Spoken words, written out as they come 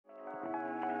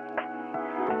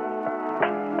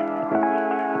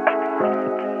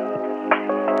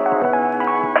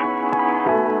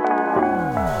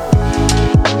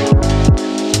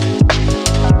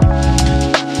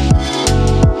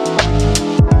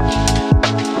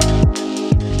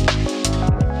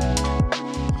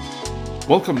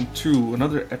welcome to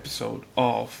another episode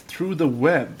of Through the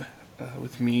Web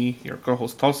with me, your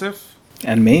co-host Tausif.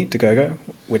 And me, Dagogo,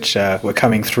 which we're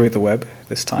coming through the web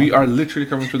this time. We are literally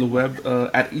coming through the web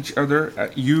at each other,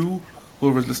 at you,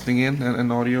 whoever's listening in,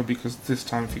 and audio, because this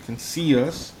time if you can see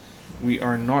us, we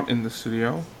are not in the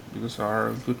studio, because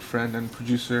our good friend and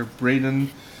producer, Braden,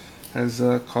 has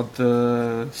caught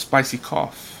the spicy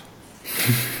cough.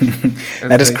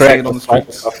 That is correct. On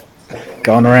the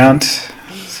going around.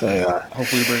 So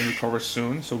hopefully Braden recovers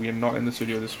soon, so we are not in the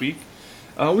studio this week.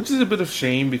 Which is a bit of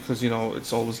shame because,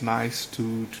 it's always nice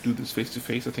to do this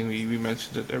face-to-face. I think we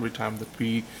mentioned it every time that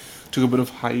we took a bit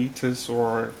of hiatus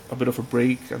or a bit of a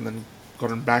break and then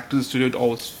gotten back to the studio. It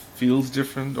always feels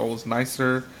different, always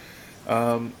nicer.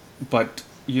 But,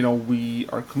 we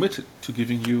are committed to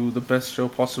giving you the best show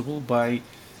possible by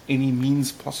any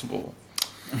means possible.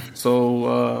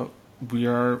 So we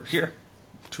are here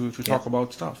to talk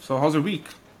about stuff. So how's your week,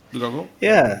 Lugago?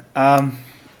 Yeah.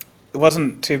 It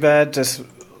wasn't too bad, just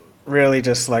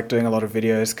like doing a lot of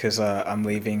videos because I'm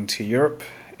leaving to Europe.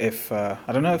 If I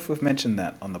don't know if we've mentioned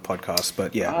that on the podcast,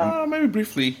 but yeah. Maybe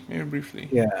briefly.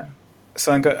 Yeah.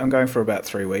 So I'm going for about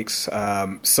 3 weeks.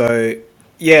 So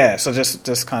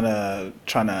just kind of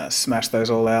trying to smash those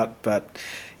all out. But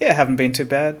yeah, haven't been too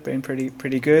bad. Been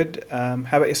pretty good. How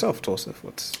about yourself, Tausif?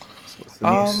 What's the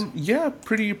news? Yeah,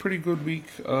 pretty good week.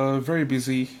 Very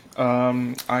busy.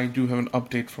 I do have an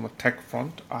update from a tech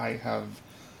front. I have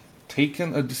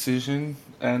taken a decision,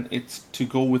 and it's to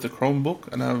go with a Chromebook,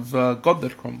 and I've got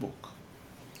that Chromebook.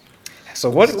 So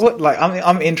what? Like,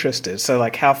 I'm interested. So,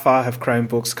 like, how far have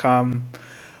Chromebooks come?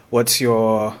 What's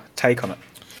your take on it?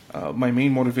 My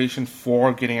main motivation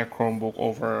for getting a Chromebook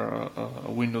over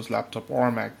a Windows laptop or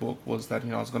a MacBook was that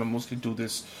I was going to mostly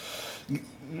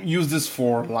use this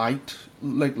for light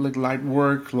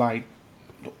work, light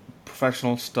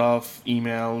professional stuff,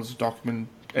 emails, document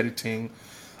editing,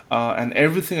 and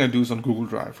everything I do is on Google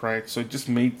Drive, right? So it just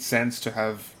made sense to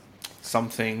have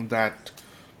something that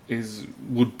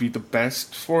would be the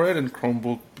best for it. And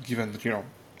Chromebook, given that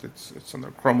it's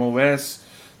under Chrome OS,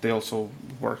 they also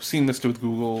work seamlessly with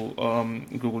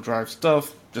Google Drive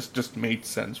stuff. Just made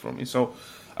sense for me. So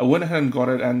I went ahead and got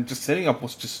it, and just setting up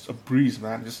was just a breeze,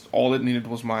 man. Just all it needed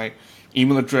was my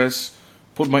email address,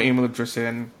 put my email address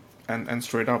in, and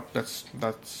straight up, that's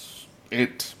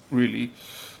it, really.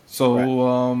 So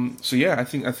right. I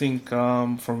think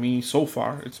for me so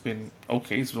far it's been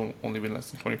okay. It's only been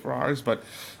less than 24 hours, but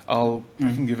I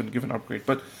can give an upgrade.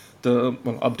 But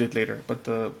update later. But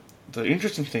the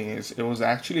interesting thing is, it was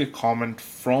actually a comment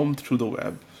from Through the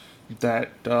Web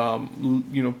that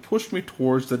pushed me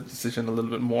towards the decision a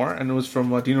little bit more, and it was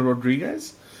from Dino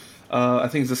Rodriguez. I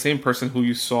think it's the same person who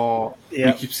you saw.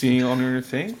 You keep seeing on your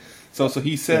thing. So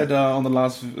he said on the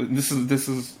last. This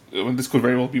could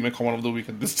very well be my comment of the week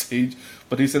at this stage.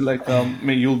 But he said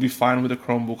you'll be fine with a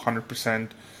Chromebook 100%.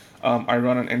 I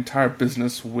run an entire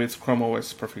business with Chrome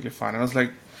OS perfectly fine. And I was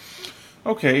like,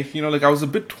 okay, I was a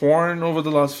bit torn over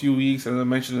the last few weeks, as I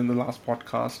mentioned in the last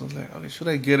podcast. I was like, okay, should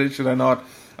I get it? Should I not?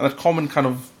 And that comment kind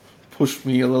of pushed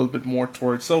me a little bit more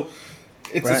towards. So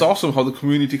it's awesome how the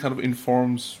community kind of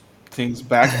informs things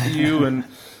back to you, and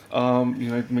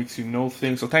it makes you know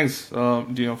things. So thanks, for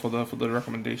the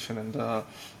recommendation, and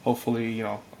hopefully,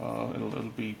 it'll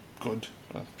be good.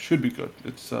 Should be good.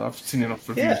 It's I've seen enough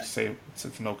reviews to say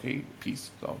it's an okay piece.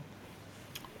 So.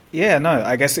 Yeah, no,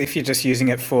 I guess if you're just using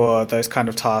it for those kind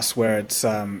of tasks where it's,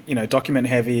 document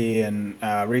heavy and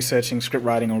researching, script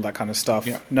writing, all that kind of stuff,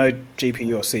 no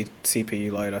GPU or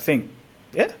CPU load, I think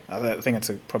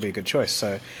it's probably a good choice.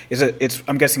 So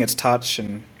I'm guessing it's touch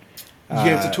and...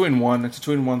 it's a two-in-one. It's a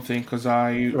two-in-one thing because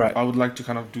I would like to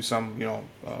kind of do some,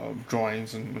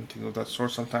 drawings and things of that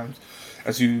sort sometimes,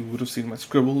 as you would have seen my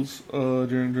scribbles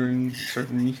during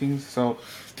certain meetings. So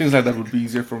things like that would be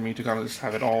easier for me to kind of just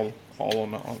have it all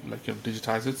on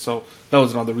digitize it. So that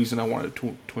was another reason I wanted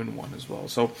two-in-one as well.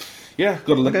 So got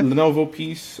a Lenovo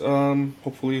piece.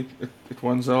 Hopefully it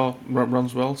runs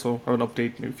well. So I have an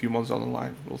update maybe a few months down the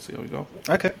line. We'll see how we go.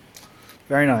 Okay,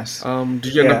 very nice.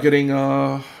 Did you end up getting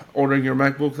ordering your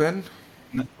MacBook then?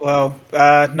 Well,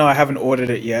 no, I haven't ordered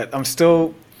it yet. I'm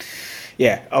still,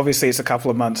 obviously it's a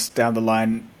couple of months down the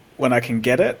line when I can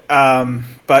get it.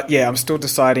 But I'm still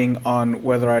deciding on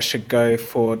whether I should go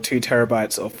for 2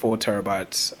 terabytes or 4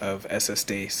 terabytes of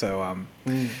SSD. So,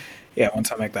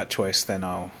 once I make that choice, then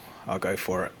I'll go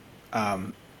for it.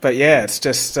 But it's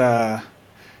just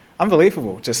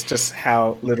unbelievable, just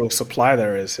how little supply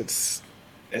there is.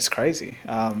 It's crazy.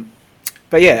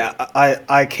 But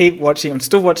I keep watching. I'm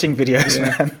still watching videos,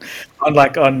 man, on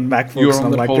MacBooks. You're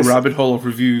on the whole rabbit hole of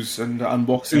reviews and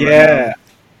unboxing. Yeah,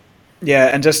 Yeah,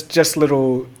 and just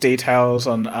little details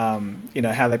on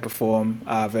how they perform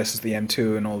versus the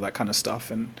M2 and all that kind of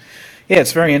stuff, and yeah,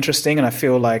 it's very interesting, and I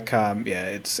feel like yeah,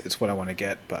 it's what I want to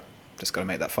get, but just got to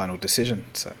make that final decision.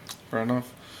 So Fair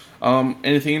enough.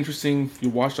 Anything interesting you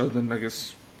watched other than, I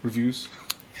guess, reviews?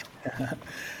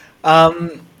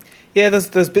 yeah,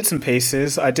 there's bits and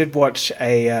pieces. I did watch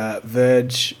a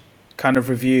Verge kind of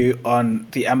review on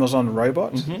the Amazon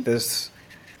robot. Mm-hmm.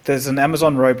 There's an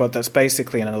Amazon robot that's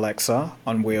basically an Alexa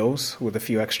on wheels with a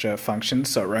few extra functions.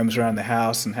 So it roams around the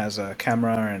house and has a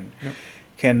camera and Yep.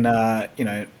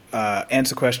 can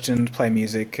answer questions, play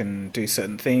music, and do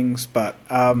certain things. But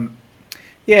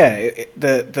yeah,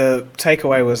 the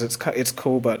takeaway was it's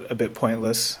cool but a bit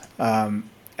pointless. And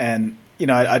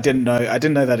I didn't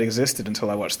know that existed until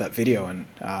I watched that video, and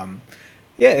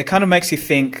yeah, it kind of makes you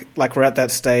think like we're at that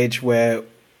stage where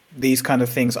these kind of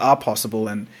things are possible,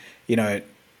 and you know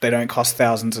they don't cost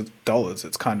thousands of dollars.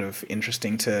 It's kind of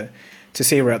interesting to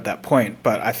see we're at that point.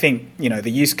 But I think the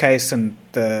use case and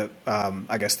the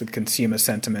I guess the consumer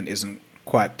sentiment isn't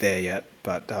quite there yet,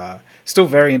 but still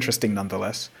very interesting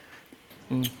nonetheless.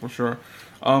 For sure.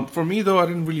 For me, though, I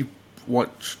didn't really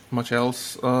watch much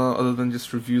else other than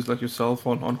just reviews like yourself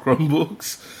on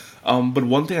Chromebooks. But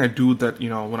one thing I do that,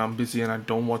 when I'm busy and I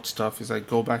don't watch stuff is I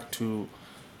go back to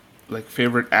like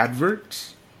favorite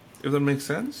adverts, if that makes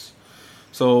sense.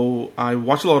 So I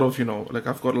watch a lot of, like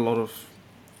I've got a lot of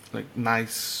like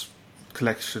nice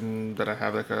collection that I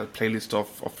have like a playlist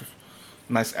of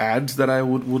nice ads that I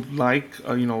would like,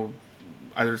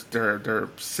 either they're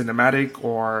cinematic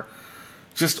or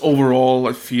just overall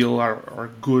I feel are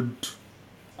good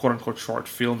quote unquote short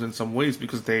films in some ways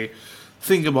because they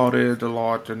think about it a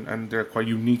lot and they're quite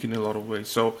unique in a lot of ways.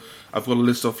 So I've got a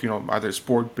list of either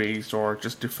sport based or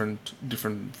just different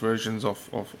versions of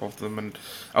them, and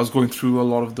I was going through a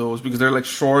lot of those because they're like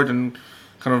short and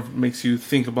kind of makes you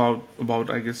think about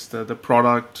I guess the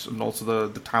product and also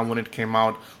the time when it came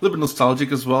out, a little bit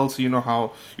nostalgic as well. So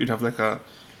how you'd have like a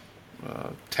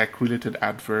tech related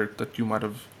advert that you might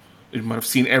have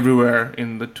seen everywhere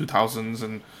in the 2000s,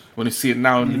 and when you see it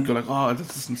now, and you go like, "Oh,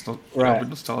 this is a Right. bit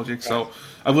nostalgic." So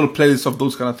I've got a playlist of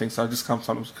those kind of things. So I just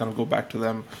sometimes kind of go back to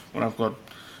them when I've got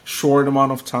short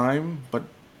amount of time, but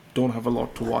don't have a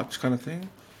lot to watch, kind of thing.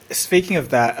 Speaking of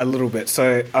that, a little bit.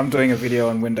 So I'm doing a video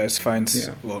on Windows phones.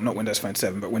 Yeah. Well, not Windows Phone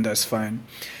 7, but Windows Phone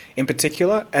in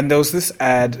particular. And there was this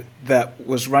ad that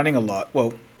was running a lot.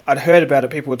 Well, I'd heard about it.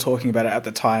 People were talking about it at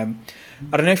the time.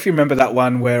 I don't know if you remember that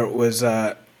one where it was,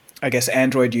 I guess,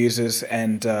 Android users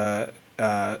and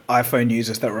iPhone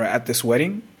users that were at this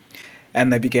wedding,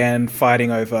 and they began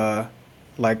fighting over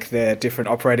like their different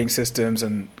operating systems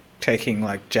and taking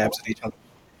like jabs at each other.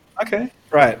 Okay,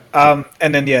 right.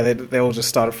 And then yeah, they all just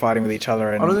started fighting with each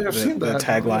other, I don't and think I've seen the that. I don't think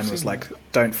I've tagline was seen like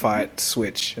that. "Don't fight,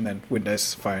 switch," and then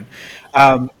Windows Phone.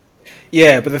 Um,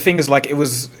 yeah, but the thing is, like, it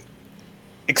was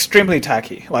extremely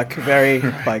tacky, like very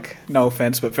like no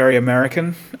offense, but very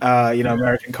American.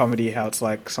 American comedy, how it's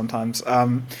like sometimes.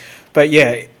 But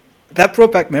yeah, that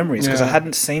brought back memories because I Yeah.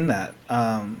 hadn't seen that.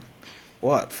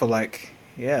 For like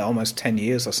almost 10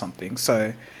 years or something.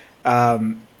 So.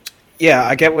 Um, yeah,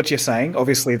 I get what you're saying.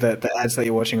 Obviously, the ads that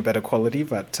you're watching are better quality,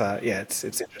 but yeah, it's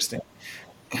interesting.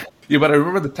 Yeah, but I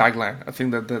remember the tagline. I think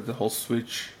that the whole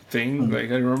Switch thing, Mm. like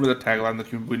I remember the tagline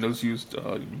that Windows used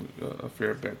a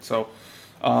fair bit. So,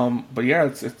 but yeah,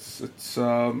 it's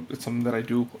something that I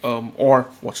do, or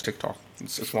watch TikTok.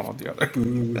 It's one or the other.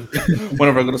 Boo.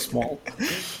 Whenever I got a small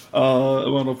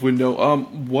amount of window.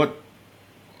 What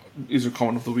is your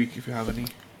comment of the week if you have any?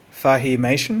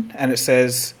 Fahimation, and it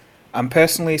says, "I'm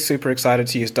personally super excited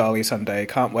to use DALL-E someday.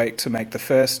 Can't wait to make the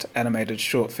first animated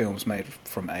short films made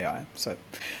from AI." So,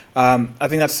 I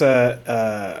think that's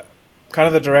kind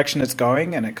of the direction it's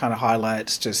going, and it kind of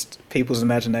highlights just people's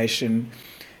imagination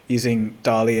using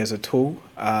DALL-E as a tool.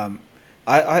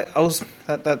 I was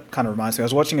that kind of reminds me. I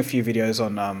was watching a few videos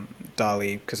on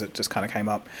DALL-E because it just kind of came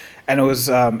up, and it was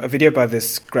a video by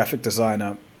this graphic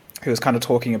designer who was kind of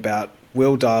talking about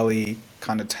will DALL-E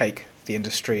kind of take the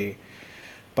industry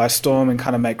by storm and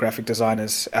kind of make graphic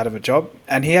designers out of a job.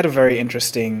 And he had a very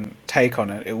interesting take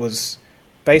on it. It was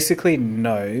basically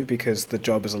no, because the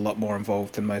job is a lot more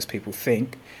involved than most people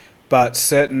think, but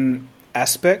certain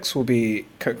aspects will be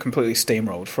completely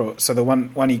steamrolled. So the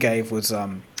one he gave was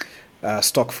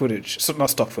stock footage, so not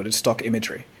stock footage, stock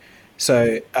imagery.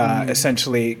 So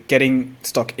essentially, getting a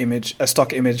stock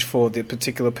image for the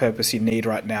particular purpose you need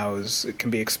right now is it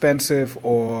can be expensive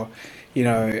or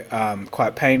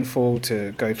quite painful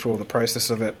to go through all the process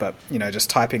of it. But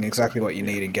just typing exactly what you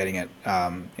need and getting it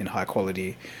in high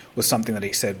quality was something that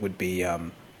he said would be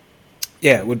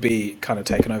yeah, would be kind of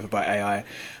taken over by AI.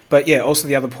 But yeah, also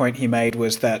the other point he made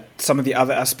was that some of the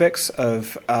other aspects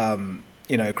of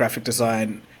graphic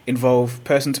design involve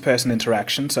person-to-person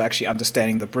interaction, so actually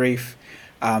understanding the brief,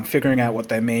 figuring out what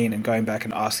they mean, and going back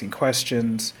and asking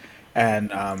questions,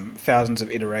 and thousands of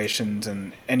iterations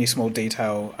and any small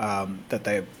detail that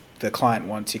the client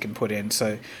wants, you can put in.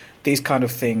 So these kind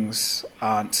of things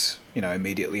aren't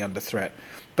immediately under threat.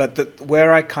 But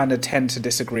where I kind of tend to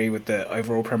disagree with the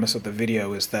overall premise of the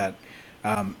video is that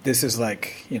this is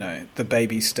like, the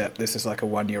baby step. This is like a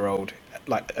 1-year-old,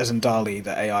 like as in DALI,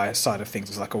 the AI side of things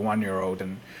is like a 1-year-old.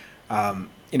 And,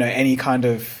 any kind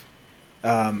of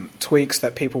tweaks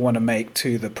that people want to make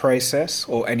to the process,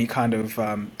 or any kind of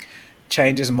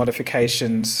changes and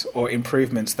modifications or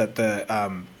improvements that the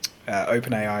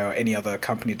OpenAI or any other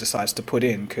company decides to put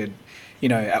in could,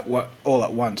 all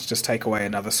at once just take away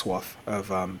another swath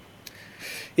of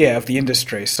of the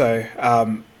industry. So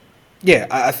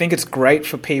I think it's great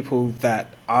for people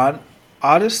that aren't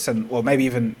artists, and or maybe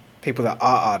even people that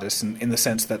are artists, in the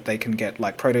sense that they can get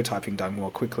like prototyping done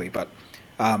more quickly. But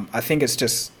I think it's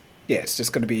just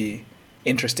going to be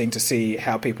interesting to see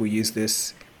how people use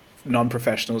this,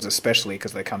 non-professionals especially,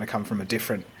 because they kind of come from a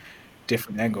different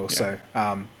angle.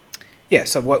 Yeah. So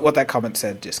so what that comment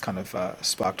said just kind of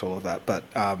sparked all of that. But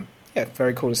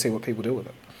very cool to see what people do with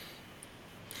it.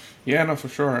 Yeah, no, for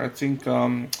sure. I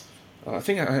know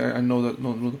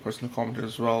know the person who commented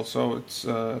as well. So it's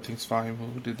I think it's fine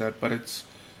who did that, but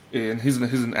and he's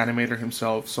an animator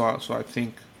himself. So I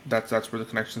think that's where the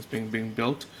connection is being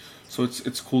built. So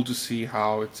it's cool to see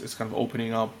how it's kind of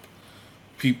opening up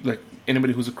people, like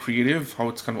anybody who's a creative, how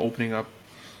it's kind of opening up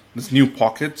this new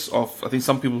pockets of. I think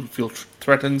some people feel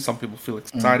threatened, some people feel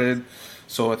excited.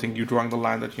 So I think you're drawing the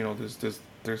line that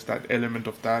there's that element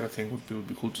of that. I think would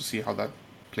be cool to see how that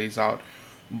plays out.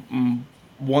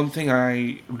 One thing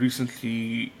I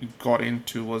recently got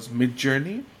into was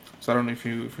Midjourney. So I don't know if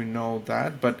you know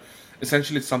that, but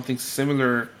essentially it's something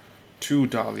similar to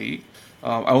DALI.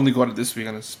 I only got it this week,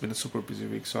 and it's been a super busy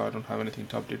week, so I don't have anything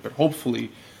to update. But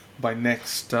hopefully, by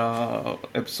next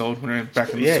episode, when we're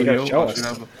back in the studio,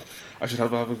 I should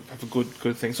have a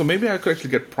good thing. So maybe I could actually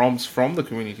get prompts from the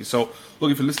community. So look,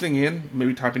 if you're listening in,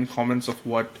 maybe type in comments of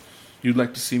what you'd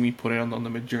like to see me put in on the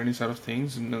Midjourney side of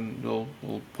things, and then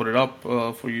we'll put it up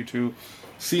for you to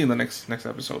see in the next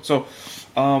episode. So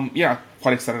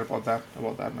quite excited about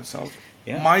that myself.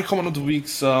 Yeah. My comment of the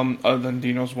week's other than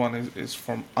Dino's one is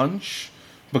from Ansh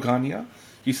Bagania.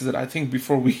 He says that I think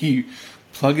before we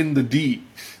plug in the D,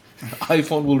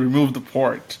 iPhone will remove the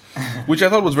port, which I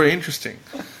thought was very interesting.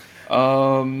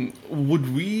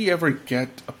 Would we ever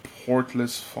get a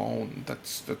portless phone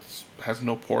that's has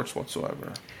no ports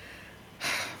whatsoever?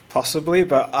 Possibly,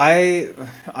 but I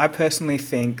personally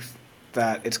think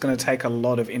that it's going to take a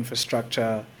lot of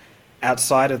infrastructure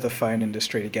outside of the phone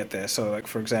industry to get there. So, like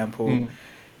for example,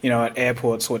 at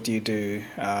airports, what do you do?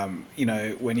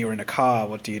 When you're in a car,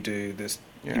 what do you do?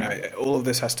 All of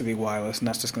this has to be wireless, and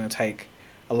that's just going to take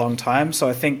a long time. So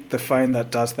I think the phone that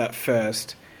does that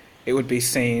first, it would be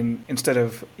seen, instead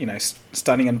of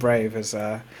stunning and brave as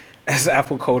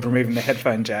Apple called removing the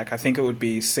headphone jack. I think it would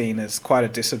be seen as quite a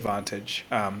disadvantage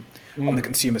on the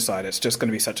consumer side. It's just going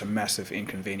to be such a massive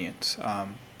inconvenience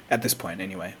at this point,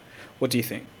 anyway. What do you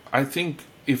think? I think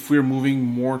if we're moving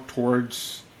more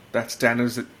towards that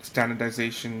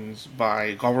standardizations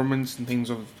by governments and things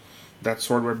of that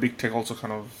sort, where big tech also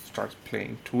kind of starts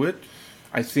playing to it,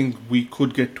 I think we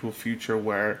could get to a future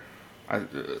where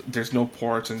there's no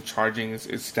ports and charging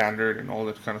is standard and all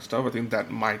that kind of stuff. I think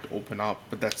that might open up,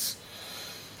 but that's,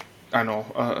 I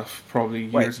know, probably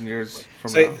years and years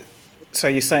from now. So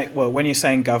you're saying, well, when you're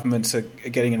saying governments are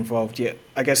getting involved, yeah,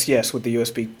 I guess yes with the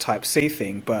USB Type-C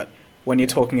thing, but when you're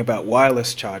talking about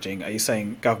wireless charging, are you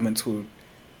saying governments will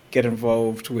get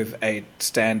involved with a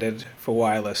standard for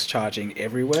wireless charging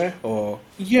everywhere, or?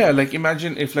 Yeah, like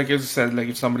imagine if, like as I said, like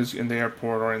if somebody's in the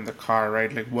airport or in the car,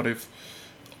 right? Like what if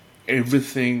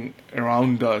everything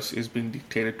around us is being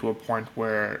dictated to a point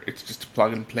where it's just a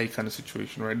plug and play kind of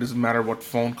situation, right? It doesn't matter what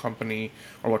phone company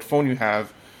or what phone you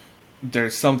have,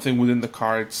 there's something within the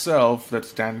car itself that's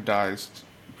standardized.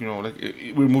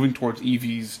 We're moving towards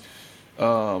EVs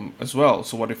as well.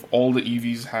 So what if all the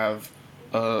EVs have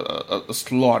a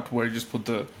slot where you just put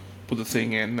the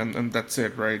thing in and that's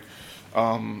it, right?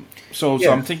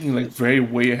 So I'm thinking like very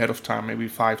way ahead of time, maybe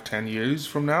 5-10 years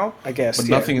from now, I guess, but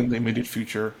nothing in the immediate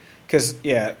future. Because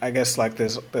I guess like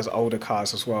there's older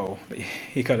cars as well that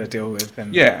you got to deal with.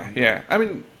 And I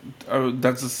mean,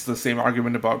 that's just the same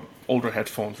argument about older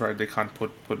headphones, right? They can't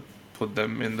put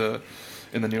them in the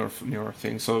in the newer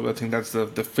things. So I think that's the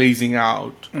phasing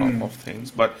out of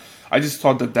things. But I just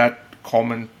thought that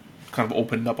comment kind of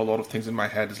opened up a lot of things in my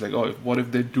head. It's like, oh, what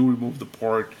if they do remove the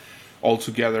port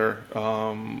altogether?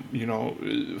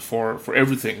 For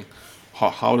everything,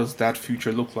 how does that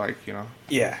future look like?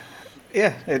 Yeah,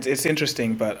 yeah, it's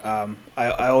interesting, but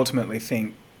I ultimately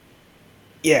think,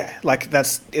 yeah, like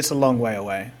it's a long way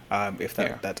away if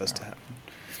Yeah. that does to happen.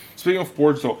 Speaking of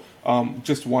ports, though,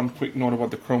 just one quick note about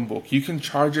the Chromebook. You can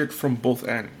charge it from both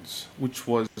ends, which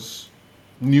was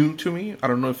new to me. I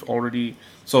don't know if already.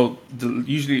 So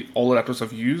usually all the laptops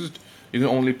I've used, you can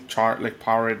only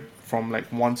power it from like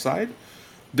one side.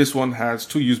 This one has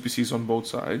two USB-Cs on both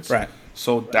sides. Right.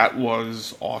 So that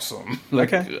was awesome.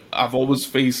 Like, Okay. I've always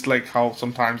faced like how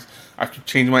sometimes I have to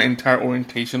change my entire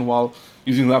orientation while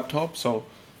using laptop. So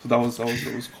it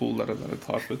was cool that I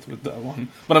thought with that one.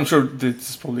 But I'm sure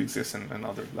this probably exists in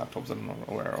other laptops that I'm not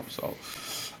aware of. So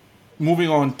moving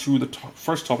on to the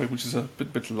first topic, which is a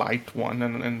bit light one,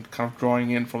 and kind of drawing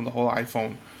in from the whole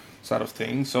iPhone side of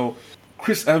things. So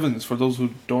Chris Evans, for those who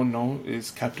don't know,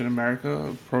 is Captain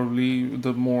America, probably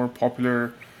the more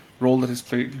popular role that he's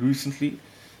played recently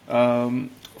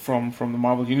from the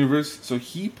Marvel Universe. So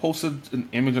he posted an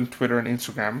image on Twitter and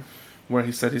Instagram where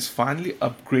he said he's finally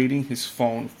upgrading his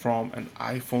phone from an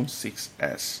iPhone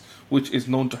 6s, which is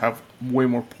known to have way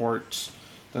more ports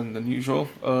than usual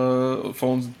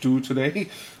phones do today.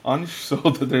 So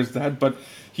there's that. But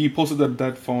he posted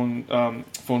that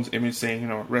phone's image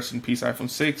saying, rest in peace, iPhone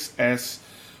 6s.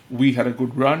 We had a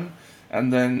good run.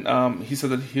 And then he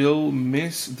said that he'll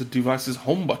miss the device's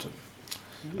home button.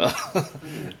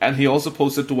 And he also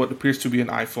posted to what appears to be an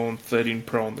iPhone 13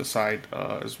 Pro on the side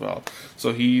as well.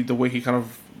 So the way he kind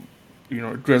of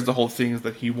addressed the whole thing is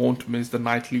that he won't miss the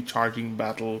nightly charging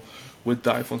battle with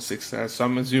the iPhone 6s. So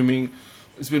I'm assuming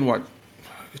it's been what?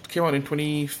 It came out in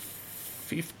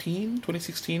 2015,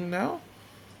 2016 now.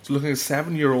 So looking at a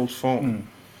 7-year-old phone.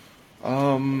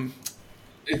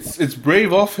 It's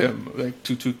brave of him, like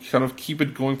to kind of keep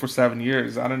it going for 7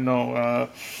 years. I don't know.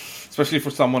 Especially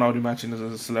for someone I would imagine as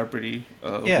a celebrity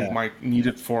who might need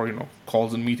it for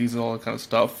calls and meetings and all that kind of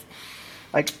stuff.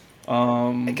 I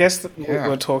guess that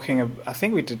we're talking. I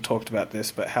think we talked about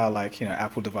this, but how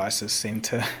Apple devices seem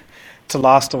to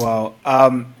last a while.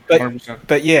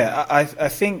 But yeah, I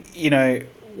think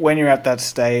when you're at that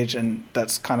stage and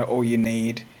that's kind of all you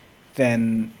need,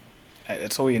 then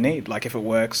it's all you need. Like if it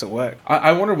works, it works.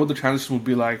 I wonder what the transition would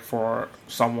be like for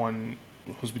someone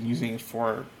who's been using it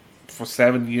for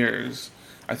 7 years.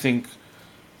 I think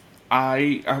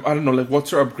I don't know, like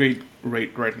what's your upgrade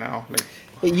rate right now? Like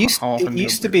it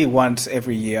used to be once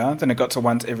every year, then it got to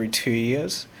once every 2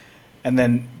 years. And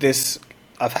then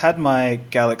I've had my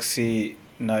Galaxy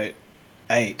Note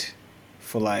 8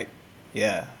 for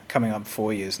coming up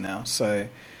 4 years now. So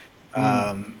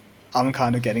I'm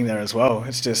kind of getting there as well.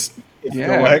 It's just it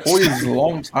works. 4 years is a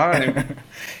long time.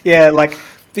 Yeah,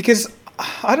 because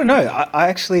I don't know. I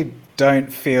actually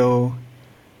don't feel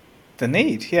the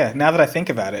need. Yeah, now that I think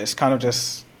about it, it's kind of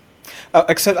just.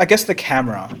 Except, I guess the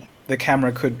camera. The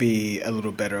camera could be a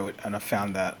little better, and I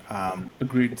found that.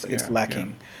 Agreed. It's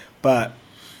lacking, but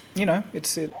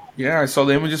it's it. Yeah, I saw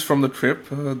the images from the trip.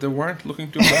 They weren't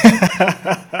looking too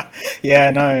bad.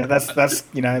 Yeah, no,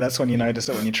 that's when you notice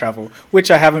it when you travel, which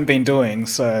I haven't been doing.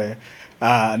 So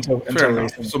until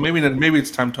recently. So maybe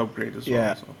it's time to upgrade as well.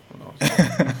 Yeah. So, who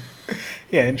knows?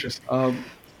 Yeah, interesting.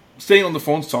 Staying on the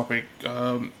phones topic,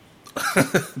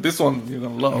 this one you're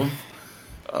gonna love.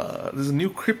 There's a new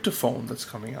cryptophone that's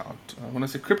coming out. When I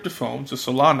say cryptophone, so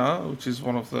Solana, which is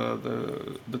one of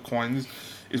the coins,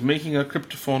 is making a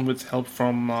cryptophone with help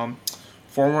from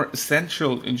former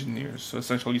Essential engineers. So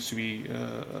Essential used to be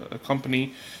a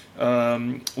company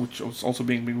which was also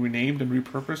being renamed and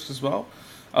repurposed as well.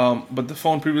 But the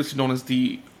phone previously known as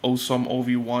the Osum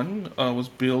OV1 was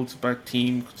built by a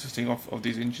team consisting of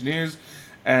these engineers,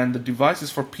 and the device is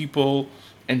for people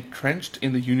entrenched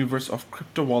in the universe of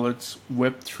crypto wallets,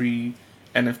 Web3,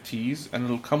 NFTs, and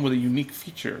it'll come with a unique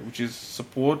feature, which is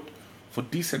support for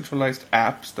decentralized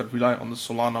apps that rely on the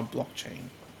Solana blockchain.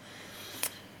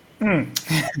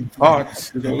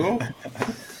 Thoughts?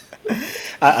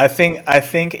 I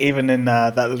think even in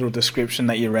that little description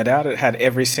that you read out, it had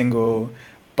every single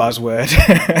buzzword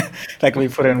like we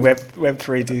put in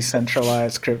Web3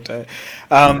 decentralized crypto.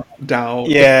 DAO.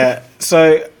 Yeah.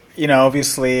 So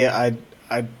obviously I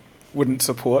wouldn't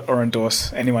support or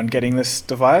endorse anyone getting this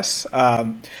device.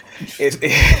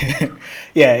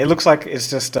 It looks like it's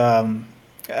just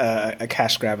a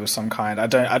cash grab of some kind. I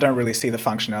don't really see the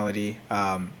functionality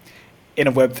in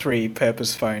a Web3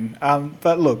 purpose phone.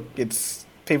 But look, it's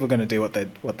people are going to do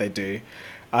what they do.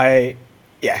 I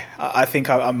yeah, I think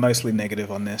I'm mostly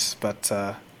negative on this, but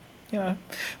you know,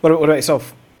 what about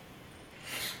yourself?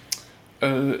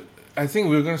 Uh, I think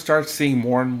we're going to start seeing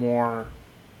more and more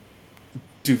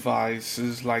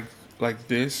devices like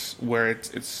this, where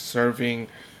it's serving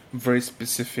very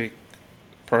specific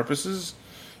purposes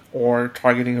or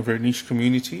targeting a very niche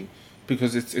community,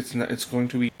 because it's going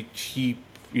to be cheap.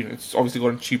 It's obviously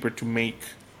going cheaper to make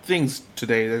things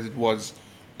today than it was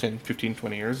 10, 15,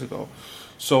 20 years ago.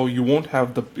 So you won't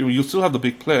have you'll still have the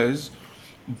big players,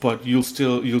 but you'll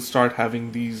start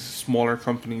having these smaller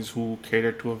companies who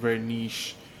cater to a very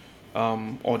niche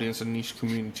audience and niche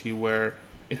community where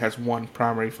it has one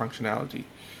primary functionality.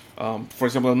 For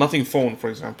example, a Nothing phone, for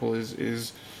example,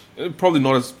 is probably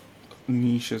not as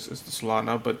niche as the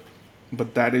Solana,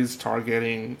 but that is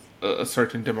targeting a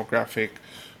certain demographic,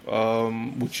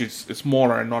 which is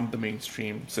smaller and not the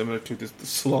mainstream, similar to the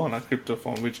Solana crypto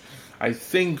phone, which I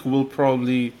think will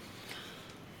probably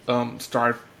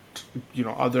start,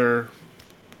 other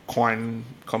coin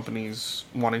companies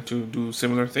wanting to do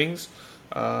similar things,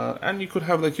 and you could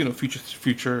have like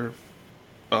future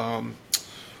um,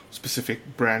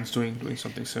 specific brands doing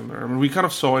something similar. I mean, we kind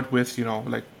of saw it with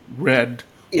like Red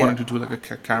Yeah, wanting to do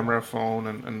like a camera phone,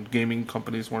 and gaming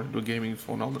companies wanting to do a gaming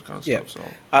phone, all that kind of yeah. stuff.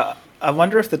 So I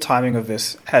wonder if the timing of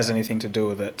this has anything to do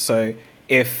with it. So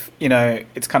if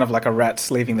it's kind of like a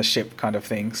rat's leaving the ship kind of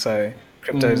thing. So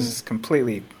crypto's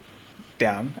completely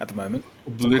down at the moment,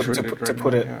 obliterated to right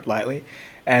put now, it yeah. lightly.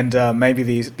 And maybe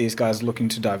these guys are looking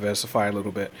to diversify a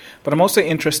little bit. But I'm also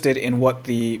interested in what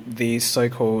these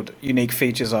so-called unique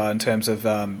features are in terms of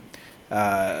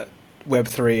uh,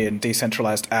 Web3 and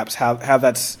decentralized apps. How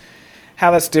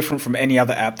that's different from any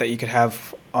other app that you could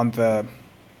have on the,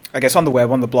 I guess, on the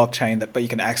web, on the blockchain, but you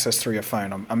can access through your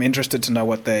phone. I'm interested to know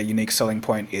what their unique selling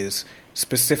point is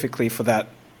specifically for that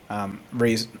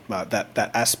reason,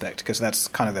 that aspect, because that's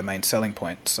kind of their main selling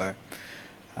point. So,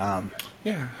 um,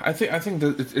 Yeah, I think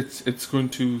that it's going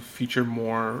to feature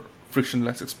more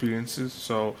frictionless experiences.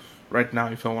 So right now,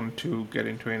 if I wanted to get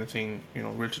into anything,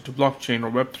 related to blockchain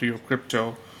or Web3 or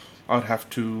crypto, I'd have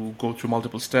to go through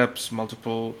multiple steps,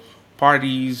 multiple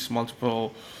parties,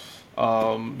 multiple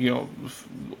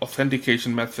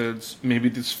authentication methods. Maybe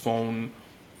this phone,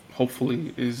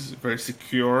 hopefully, is very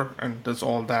secure and does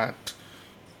all that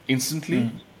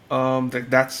instantly. mm,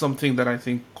 That's something that I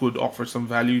think could offer some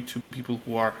value to people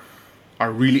who are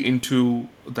really into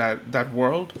that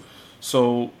world.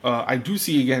 So I do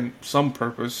see again some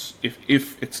purpose if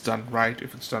it's done right,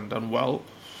 if it's done well.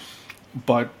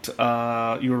 But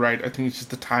you're right. I think it's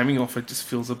just the timing of it just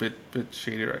feels a bit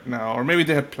shady right now, or maybe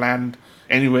they had planned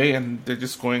anyway, and they're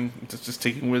just going just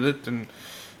sticking with it, and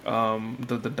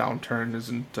the downturn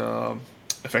isn't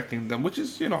affecting them, which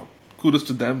is kudos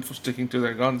to them for sticking to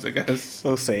their guns, I guess.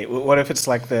 we'll see. What if it's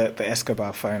like the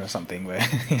Escobar phone or something, where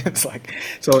it's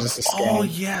all just a Oh scam?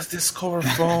 yes, this cover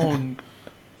phone.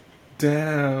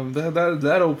 Damn,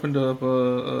 that opened up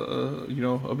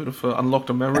a bit of unlocked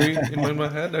a memory in my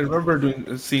head. I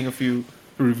remember seeing a few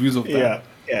reviews of that. Yeah,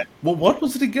 yeah. Well, what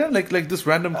was it again? Like this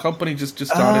random company just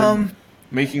started Um,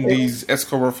 making it, these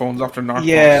Escobar phones after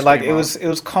Yeah, Narcos like came it out. was it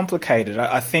was complicated.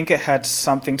 I think it had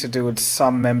something to do with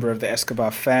some member of the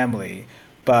Escobar family,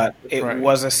 but it Right.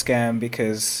 was a scam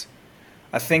because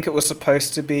I think it was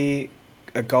supposed to be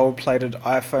a gold-plated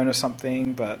iPhone or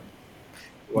something, but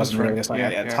it That's wasn't right. really. Something.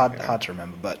 Yeah, Yeah, it's yeah, hard yeah. hard to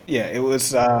remember, but yeah, it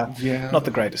was Yeah, not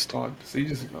the greatest. God, it's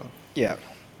ages ago. Yeah,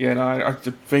 Yeah, no, I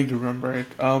vaguely remember it.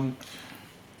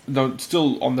 No,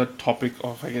 still on the topic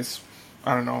of, I guess,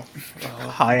 I don't know,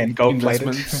 high-end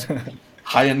gold-plated. investments,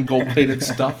 high-end gold-plated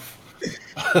stuff.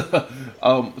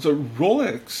 So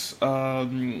Rolex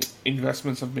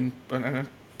investments have been, and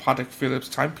Patek Philippe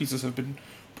timepieces have been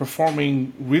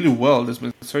performing really well. There's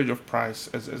been a surge of price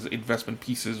as investment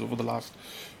pieces over the last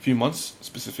few months,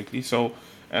 specifically. So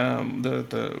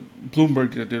the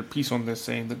Bloomberg did a piece on this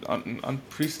saying that an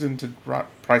unprecedented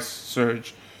price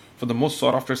surge for the most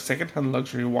sought after second-hand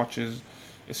luxury watches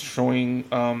is showing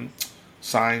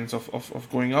signs of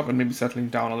going up and maybe settling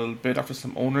down a little bit after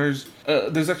some owners.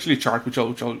 There's actually a chart which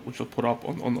I'll put up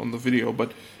on the video,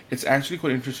 but it's actually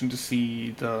quite interesting to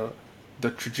see the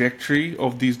trajectory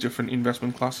of these different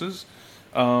investment classes,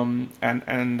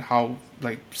 and how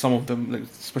like some of them, like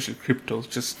especially cryptos,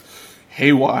 just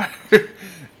haywire.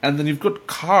 And then you've got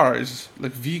cars,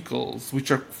 like vehicles,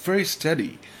 which are very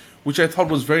steady, which I thought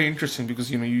was very interesting because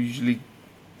you usually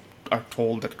are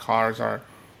told that cars are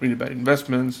really bad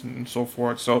investments and so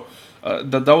forth. So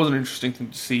that was an interesting thing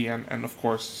to see, and of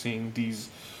course seeing these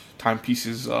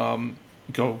timepieces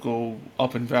go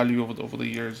up in value over the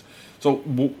years. So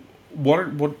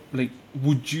what like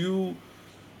would you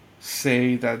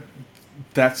say that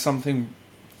that's something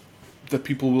that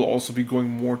people will also be going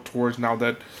more towards now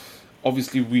that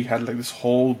obviously we had like this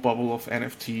whole bubble of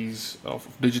NFTs of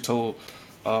digital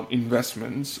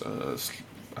investments.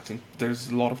 I think there's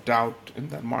a lot of doubt in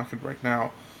that market right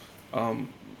now.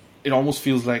 It almost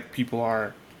feels like people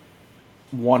are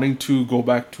wanting to go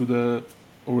back to the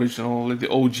original, like the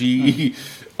OG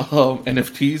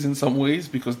NFTs in some ways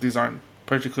because these aren't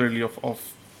particularly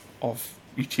of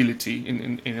utility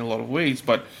in a lot of ways,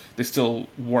 but they still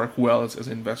work well as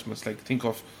investments. Like think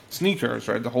of sneakers,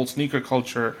 right? The whole sneaker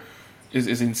culture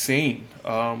is insane.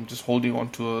 Just holding on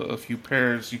to a few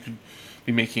pairs, you could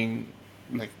be making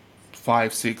like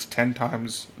 5, 6, 10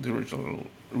 times the original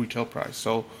retail price.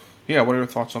 So, yeah, what are your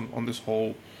thoughts on this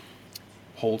whole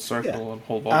Yeah. circle and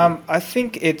whole bubble? I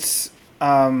think it's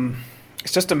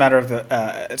just a matter of the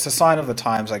it's a sign of the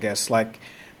times, I guess. Like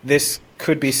this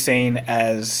could be seen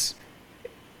as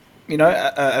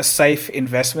a safe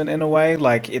investment in a way.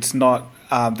 Like it's not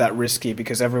that risky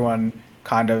because everyone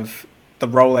kind of the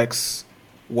Rolex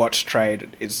watch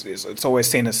trade is it's always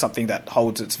seen as something that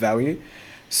holds its value.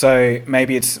 So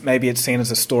maybe it's seen as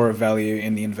a store of value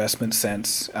in the investment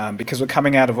sense because we're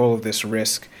coming out of all of this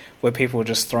risk where people were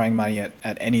just throwing money at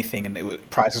anything and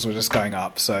prices were just going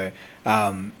up. So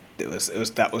it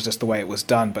was that was just the way it was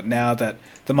done. But now that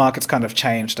the market's kind of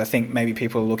changed, I think maybe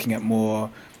people are looking at more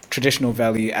traditional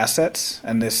value assets,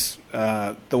 and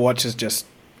the watch is just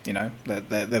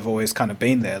they've always kind of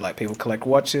been there. Like people collect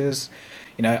watches,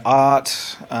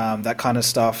 art, that kind of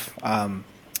stuff.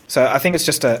 So I think it's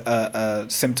just a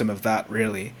symptom of that,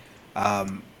 really.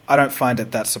 I don't find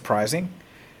it that surprising,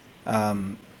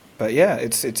 but yeah,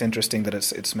 it's interesting that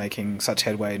it's making such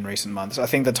headway in recent months. I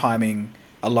think the timing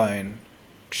alone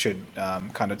should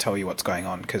kind of tell you what's going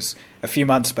on because a few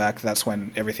months back, that's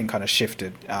when everything kind of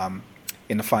shifted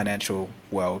in the financial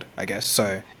world, I guess.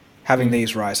 So having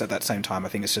these rise at that same time, I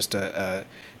think it's just a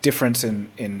difference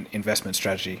in investment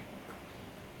strategy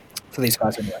for these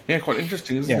guys anyway. Yeah, quite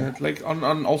interesting, isn't Yeah. it? Like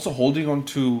on also holding on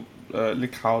to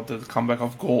like how the comeback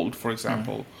of gold, for Mm.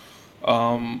 example,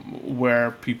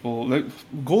 where people like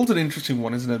gold's an interesting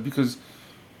one, isn't it? Because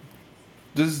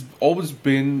there's always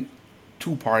been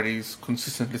two parties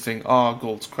consistently saying, "Ah,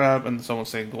 gold's crap," and someone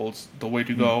saying gold's the way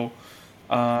to Mm. go.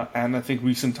 And I think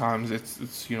recent times it's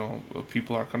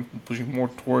people are kind of pushing more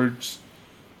towards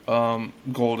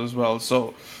gold as well.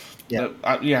 So Yeah.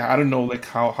 yeah, I don't know like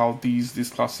how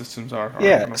these class systems are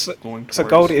Yeah, kind of going so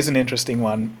gold towards. is an interesting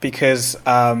one because,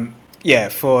 yeah,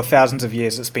 for thousands of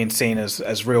years it's been seen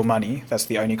as real money. That's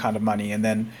the only kind of money. And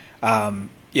then,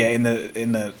 yeah, in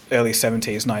the early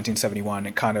 70s, 1971,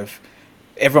 it kind of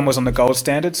everyone was on the gold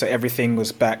standard, so everything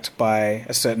was backed by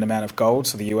a certain amount of gold.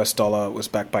 So the US dollar was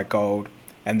backed by gold,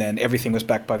 and then everything was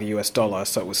backed by the US dollar,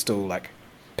 so it was still like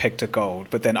pegged to gold.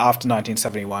 But then after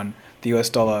 1971, the US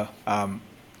dollar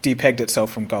depegged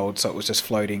itself from gold, so it was just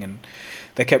floating, and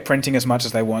they kept printing as much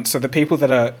as they want. So the people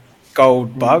that are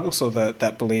gold bugs or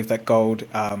that believe that gold,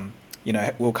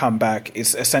 will come back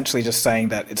is essentially just saying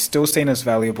that it's still seen as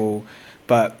valuable,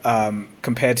 but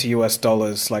compared to US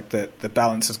dollars, like the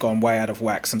balance has gone way out of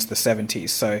whack since the 70s.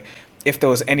 So if there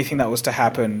was anything that was to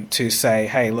happen to say,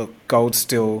 hey, look, gold's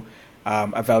still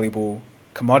a valuable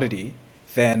commodity,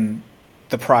 then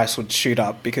the price would shoot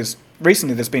up because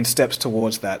recently there's been steps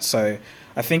towards that. So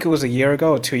I think it was a year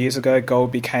ago or 2 years ago,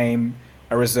 gold became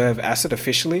a reserve asset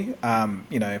officially.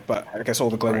 But I guess all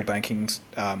the global Right. banking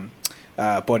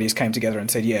bodies came together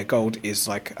and said, yeah, gold is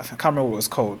like I can't remember what it was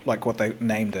called, like what they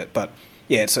named it, but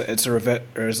yeah, it's a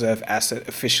reserve asset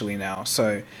officially now.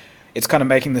 So it's kind of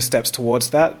making the steps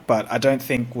towards that. But I don't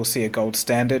think we'll see a gold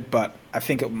standard. But I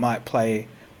think it might play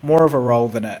more of a role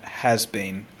than it has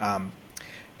been.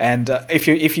 And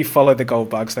if you follow the gold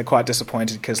bugs, they're quite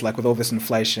disappointed because, like with all this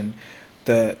inflation,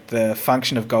 the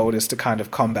function of gold is to kind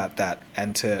of combat that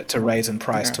and to raise in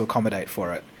price Yeah. to accommodate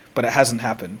for it. But it hasn't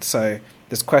happened. So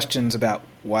there's questions about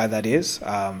why that is.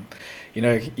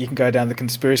 You can go down the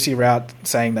conspiracy route,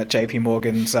 saying that J.P.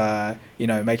 Morgan's,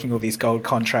 making all these gold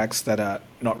contracts that are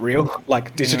not real, like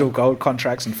Yeah. digital gold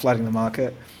contracts, and flooding the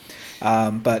market.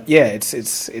 But yeah,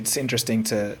 it's interesting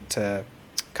to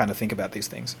kind of think about these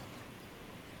things.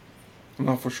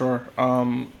 No, for sure.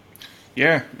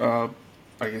 Yeah.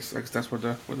 I guess that's where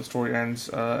the story ends.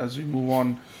 As we move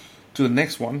on to the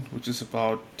next one, which is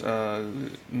about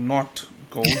not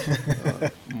gold,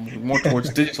 moving more towards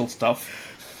digital stuff.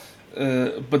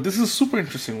 But this is a super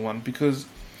interesting one because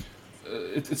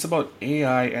it's about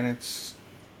AI and its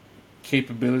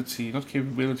capability, not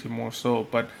capability more so,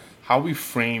 but how we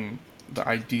frame the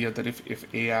idea that if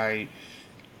AI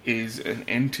is an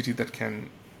entity that can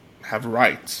have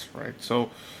rights, right? So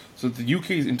So the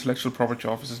UK's Intellectual Property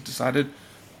Office has decided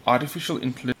artificial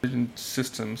intelligence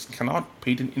systems cannot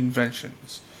patent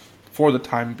inventions for the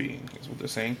time being, is what they're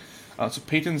saying. So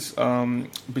patents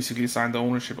basically assign the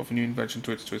ownership of a new invention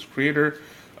to its creator.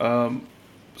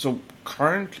 So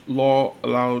current law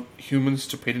allowed humans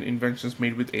to patent inventions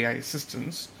made with AI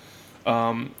assistance,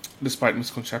 despite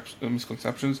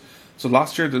misconceptions. So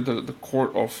last year, the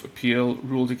Court of Appeal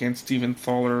ruled against Stephen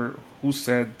Thaler, who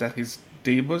said that his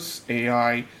Dabus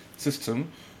AI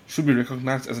system should be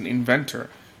recognized as an inventor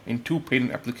in two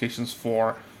patent applications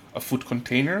for a food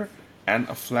container and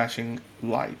a flashing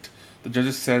light. The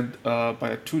judges said by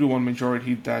a 2-to-1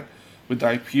 majority that with the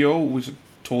IPO, which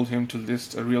told him to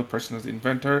list a real person as the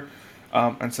inventor,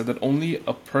 and said that only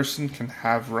a person can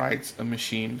have rights a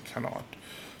machine cannot.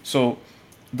 So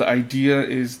the idea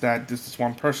is that this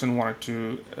one person wanted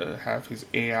to have his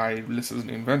AI listed as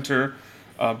an inventor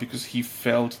because he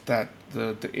felt that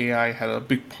the AI had a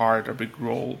big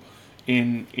role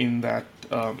in that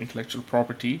intellectual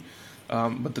property.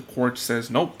 But the court says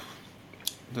nope,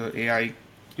 the AI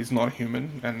is not a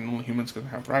human, and only humans can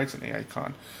have rights, and AI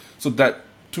can't. So that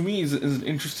to me is an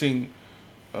interesting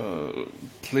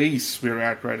place we're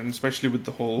at, right? And especially with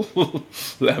the whole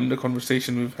Lambda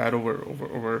conversation we've had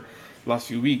over last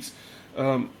few weeks.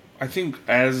 I think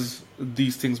as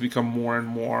these things become more and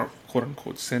more quote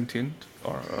unquote sentient,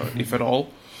 or if at all,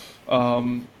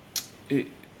 it,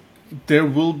 there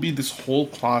will be this whole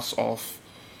class of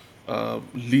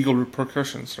legal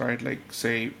repercussions, right? Like,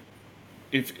 say,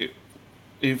 if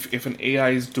if an AI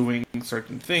is doing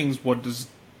certain things, what does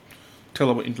tell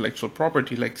about intellectual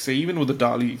property? Like, say, even with the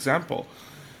DALI example,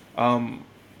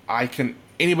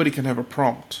 anybody can have a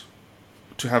prompt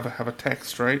to have a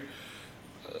text, right?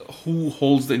 Who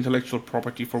holds the intellectual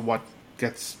property for what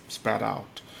gets spat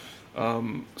out?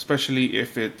 Especially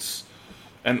if it's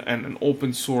an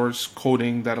open source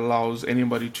coding that allows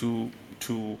anybody to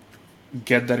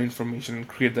get that information and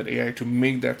create that AI to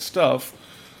make that stuff.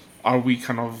 Are we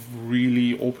kind of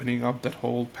really opening up that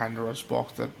whole Pandora's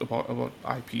box that about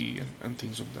IP and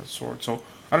things of that sort? So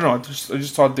I don't know. I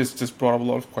just thought this brought up a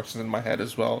lot of questions in my head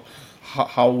as well.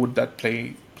 How would that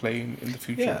play in the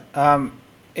future? Yeah,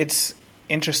 it's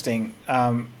interesting.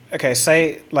 Okay,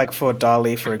 say like for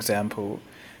DALI, for example,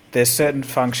 there's certain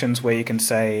functions where you can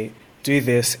say do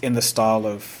this in the style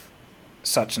of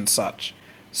such and such.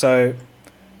 So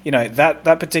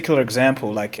that particular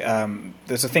example, like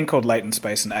there's a thing called latent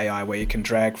space in AI where you can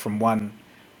drag from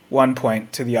one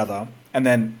point to the other, and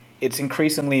then it's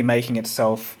increasingly making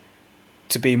itself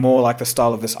to be more like the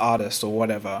style of this artist or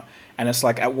whatever. And it's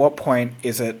like, at what point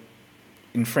is it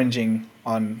infringing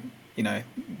on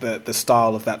the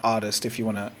style of that artist, if you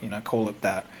want to call it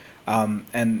that?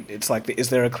 And it's like, is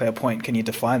there a clear point? Can you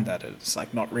define that? It's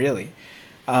like, not really.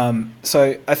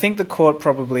 So I think the court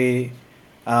probably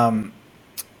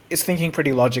is thinking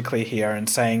pretty logically here and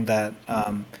saying that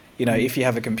if you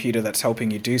have a computer that's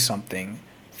helping you do something,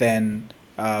 then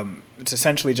it's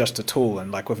essentially just a tool,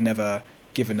 and like we've never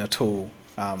given a tool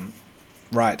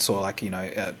rights, or like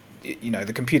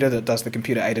the computer that does the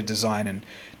computer aided design and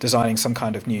designing some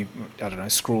kind of new, I don't know,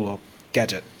 scroll or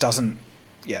gadget doesn't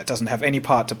have any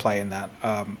part to play in that.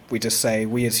 We just say,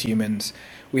 we as humans,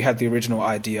 we had the original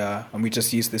idea and we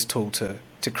just use this tool to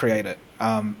create it.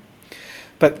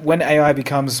 But when AI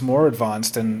becomes more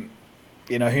advanced, and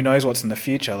who knows what's in the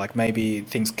future, like maybe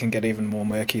things can get even more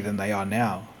murky than they are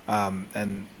now,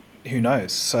 and who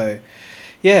knows. So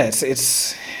yeah,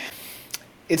 it's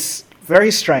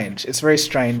very strange. It's very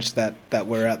strange that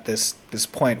we're at this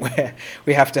point where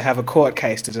we have to have a court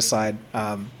case to decide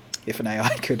if an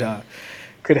AI could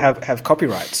have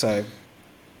copyright. So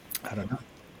I don't know.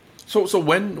 So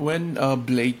when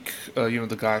Blake,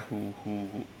 the guy who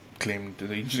claimed, the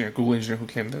Google engineer who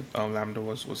claimed that Lambda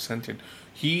was sentient,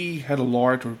 he had a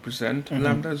lawyer to represent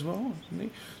Lambda as well, didn't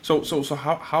he? So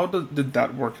how did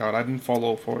that work out? I didn't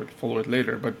follow it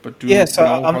later, but do you know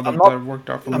how that worked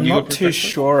out from a legal perspective? I'm not too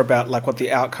sure about like what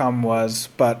the outcome was,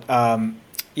 but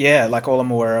like all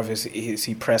I'm aware of is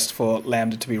he pressed for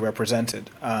Lambda to be represented,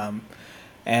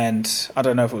 and I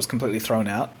don't know if it was completely thrown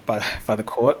out by the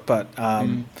court, but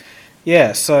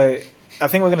so I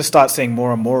think we're going to start seeing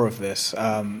more and more of this,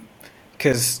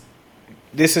 because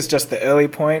this is just the early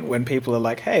point when people are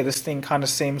like, hey, this thing kind of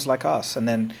seems like us. And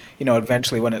then,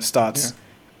 eventually when it starts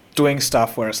doing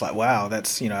stuff where it's like, wow,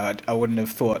 that's, I wouldn't have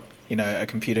thought, a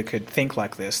computer could think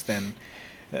like this, then,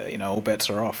 all bets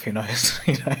are off, who knows?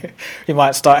 You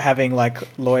might start having like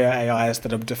lawyer AIs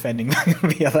that are defending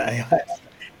the other AIs.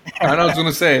 I know, I was going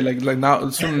to say, like now,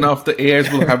 soon enough, the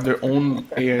AIs will have their own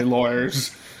AI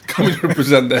lawyers coming to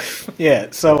represent them. Yeah,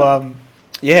 so,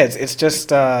 yeah, it's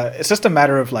just a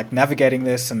matter of like navigating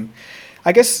this, and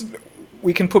I guess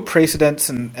we can put precedents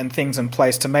and things in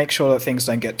place to make sure that things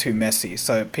don't get too messy.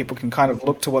 So people can kind of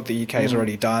look to what the UK has Mm.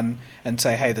 already done and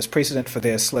say, hey, there's precedent for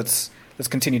this. Let's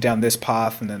continue down this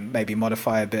path and then maybe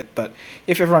modify a bit. But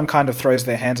if everyone kind of throws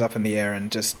their hands up in the air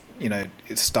and just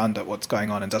is stunned at what's going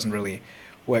on and doesn't really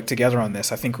work together on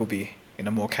this, I think we'll be in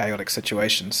a more chaotic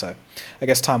situation. So I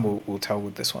guess time will tell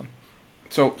with this one.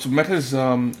 So Meta's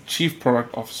chief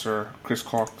product officer Chris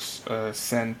Cox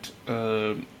sent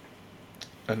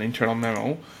an internal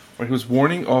memo where he was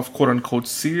warning of quote unquote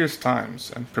serious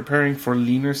times and preparing for a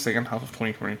leaner second half of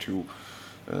 2022.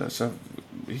 So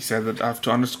he said that I have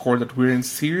to underscore that we're in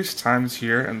serious times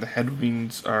here and the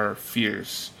headwinds are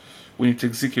fierce. We need to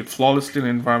execute flawlessly in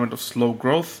an environment of slow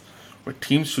growth where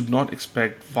teams should not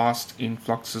expect vast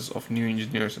influxes of new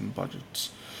engineers and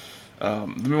budgets. The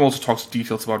memo also talks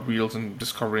details about Reels and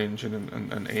Discovery Engine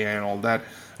and AI and all that.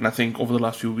 And I think over the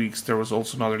last few weeks there was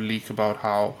also another leak about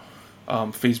how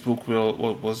Facebook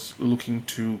was looking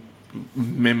to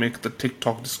mimic the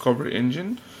TikTok Discovery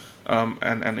Engine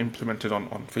and implement it on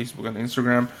Facebook and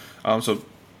Instagram. So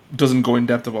doesn't go in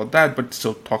depth about that, but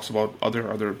still talks about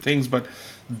other things. But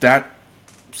that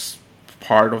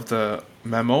part of the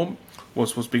memo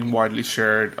was being widely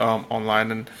shared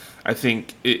online, and I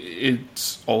think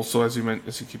it's also, as you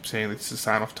keep saying, it's a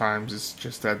sign of times. It's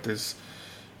just that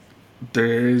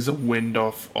there is a wind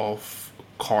of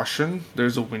caution.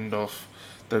 There's a wind of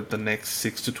that the next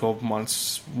 6 to 12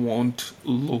 months won't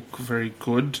look very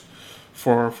good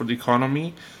for the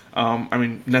economy. I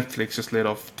mean, Netflix just laid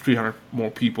off 300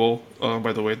 more people,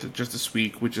 by the way, just this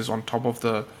week, which is on top of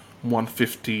the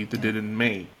 150 they did in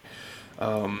May.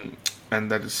 And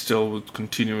that is still with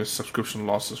continuous subscription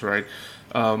losses, right?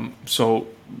 So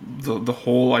the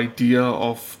whole idea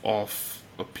of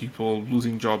people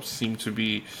losing jobs seem to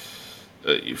be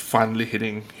finally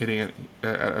hitting it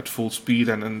at full speed,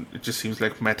 and then it just seems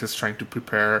like Meta's trying to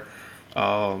prepare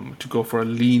to go for a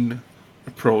lean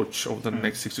approach over the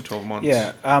next 6 to 12 months.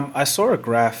 Yeah, I saw a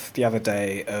graph the other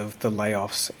day of the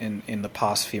layoffs in the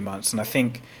past few months, and I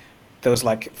think there was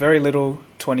like very little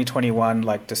 2021,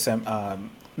 like December,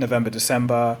 November,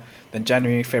 December. Then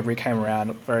January, February came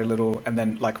around, very little, and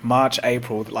then like March,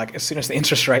 April, like as soon as the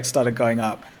interest rates started going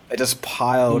up, they just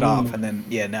piled up, and then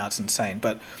now it's insane.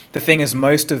 But the thing is,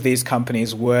 most of these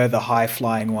companies were the high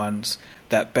flying ones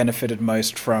that benefited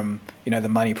most from the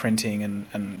money printing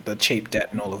and the cheap debt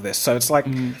and all of this. So it's like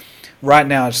right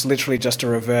now it's literally just a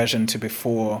reversion to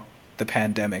before the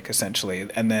pandemic, essentially,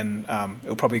 and then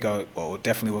it'll probably go, or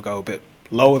definitely will go a bit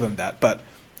lower than that. But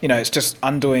it's just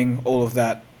undoing all of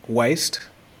that waste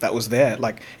that was there.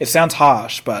 Like, it sounds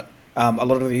harsh, but a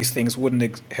lot of these things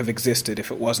wouldn't have existed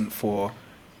if it wasn't for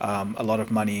a lot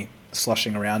of money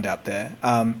sloshing around out there.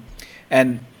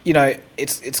 And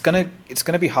it's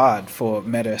gonna be hard for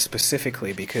Meta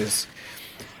specifically because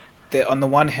on the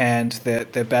one hand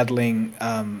they're battling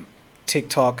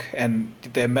TikTok and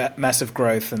their massive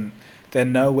growth, and they're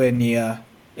nowhere near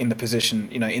in the position.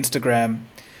 Instagram,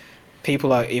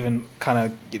 people are even kind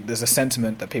of, there's a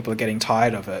sentiment that people are getting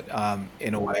tired of it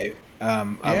in a way.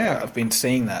 I've been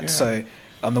seeing that. Yeah. So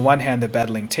on the one hand, they're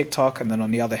battling TikTok, and then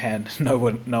on the other hand, no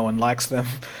one likes them.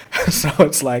 So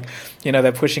it's like,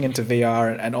 they're pushing into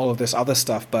VR and all of this other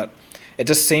stuff, but it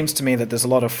just seems to me that there's a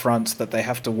lot of fronts that they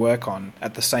have to work on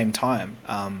at the same time,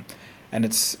 and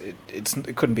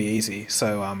it couldn't be easy.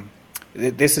 So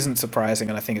this isn't surprising,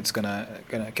 and I think it's gonna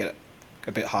get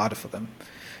a bit harder for them.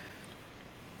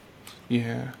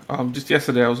 Yeah. Just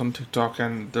yesterday I was on TikTok,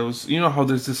 and there was, how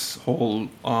there's this whole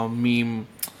meme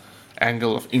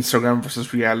angle of Instagram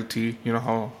versus reality.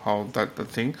 How that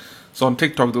thing. So on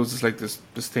TikTok there was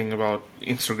this thing about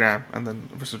Instagram and then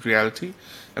versus reality,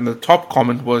 and the top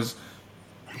comment was,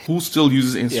 "Who still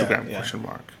uses Instagram?" Yeah. Question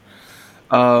mark.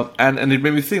 And it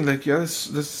made me think, like, this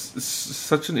is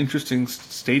such an interesting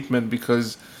statement,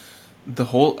 because the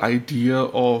whole idea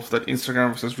of that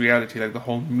Instagram versus reality, like the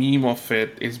whole meme of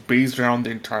it, is based around the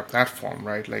entire platform,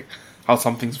 right? Like how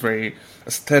something's very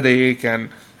aesthetic and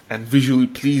visually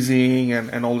pleasing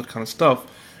and all that kind of stuff.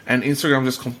 And Instagram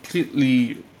just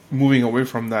completely moving away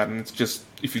from that, and it's just,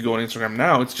 if you go on Instagram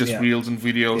now, it's just reels and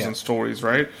videos and stories,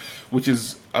 right? Which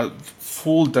is a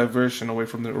full diversion away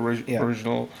from the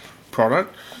original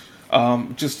product.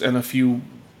 Just in a few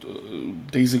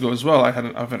days ago as well, I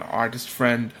have an artist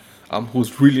friend who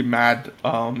was really mad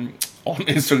on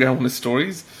Instagram on his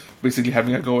stories, basically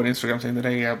having a go at Instagram, saying that,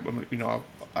 hey,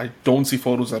 I don't see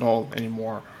photos at all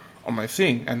anymore on my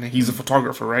thing. And he's a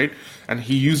photographer, right? And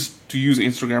he used to use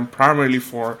Instagram primarily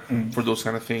for those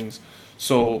kind of things.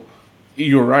 So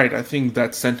you're right. I think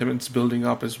that sentiment's building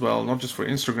up as well, not just for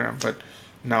Instagram, but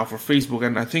now for Facebook.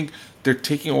 And I think they're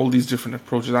taking all these different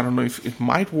approaches. I don't know if it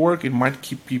might work, it might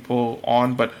keep people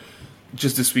on, but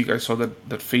just this week I saw that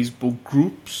Facebook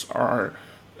groups are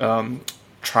um,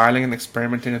 trialing and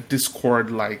experimenting a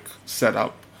Discord like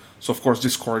setup. So of course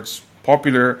Discord's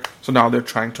popular. So now they're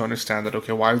trying to understand that,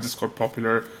 okay, why is Discord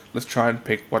popular? Let's try and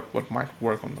pick what might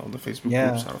work on the Facebook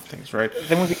group Yeah. side of things, right?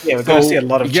 Then we're going to see a So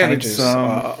lot of again, it's changes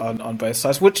on both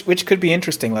sides, which could be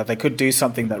interesting. Like they could do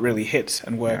something that really hits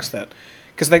and yeah, works. That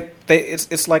because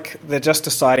it's like they're just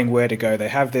deciding where to go. They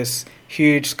have this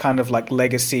huge kind of like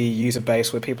legacy user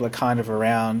base where people are kind of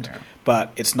around, yeah.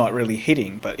 but it's not really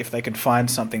hitting. But if they can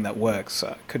find something that works,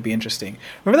 it could be interesting.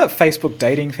 Remember that Facebook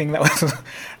dating thing that was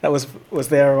that was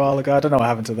there a while ago? I don't know what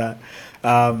happened to that.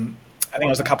 I think it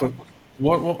was a couple of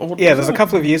What yeah, was there's a that?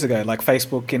 couple of years ago, like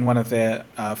Facebook in one of their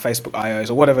Facebook IOs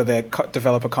or whatever their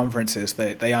developer conferences,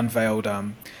 they unveiled.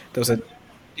 There was a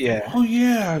yeah, Oh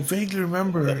yeah, I vaguely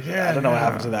remember. I Yeah, don't know what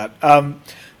happened to yeah. that.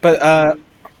 But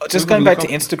We're just gonna going back look to up.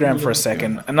 Instagram for a Yeah.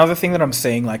 second, another thing that I'm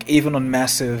seeing, like even on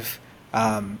massive,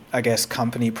 I guess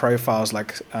company profiles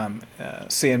like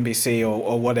CNBC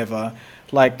or whatever,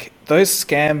 like those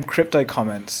scam crypto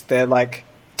comments, they're like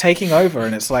taking over,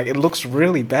 and it's like it looks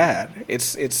really bad.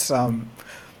 It's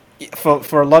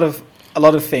for a lot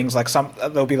of things like some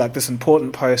there'll be like this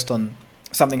important post on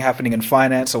something happening in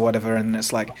finance or whatever, and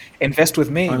it's like invest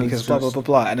with me And because it's blah blah just blah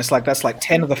blah, and it's like that's like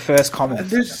 10 of the first and comments.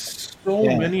 there's so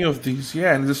Yeah, many of these.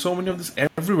 Yeah, and there's so many of this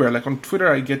everywhere. Like on Twitter,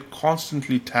 I get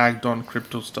constantly tagged on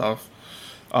crypto stuff.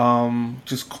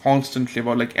 Just constantly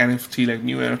about like NFT, like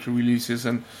new NFT releases,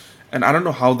 and I don't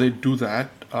know how they do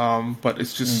that. But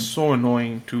it's mm, just so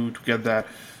annoying to get that.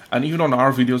 And even on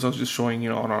our videos, I was just showing,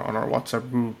 on our WhatsApp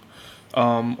group,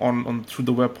 on through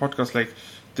the web podcast, like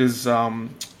there's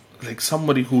like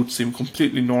somebody who would seem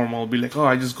completely normal be like, oh,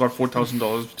 I just got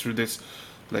 $4,000 through this,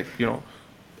 like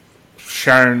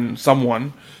Sharon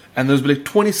someone, and there's like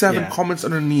 27 yeah, comments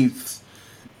underneath,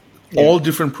 yeah, all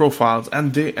different profiles,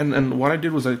 and and what I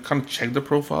did was I kind of checked the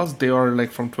profiles. They are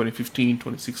like from 2015,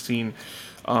 2016,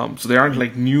 so they aren't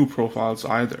like new profiles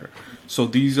either. So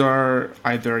these are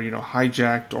either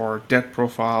hijacked or dead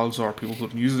profiles or people who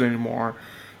don't use it anymore,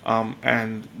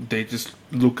 and they just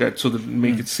look at so that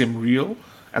make mm, it seem real,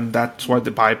 and that's why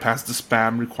they bypass the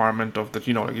spam requirement of that.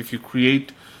 Like if you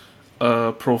create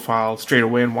a profile straight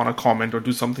away and want to comment or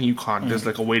do something, you can't. There's mm,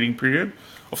 like a waiting period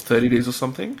of 30 days or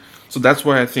something. So that's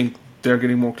why I think they're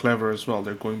getting more clever as well.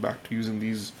 They're going back to using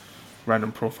these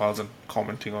random profiles and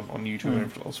commenting on YouTube mm,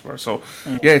 and elsewhere. So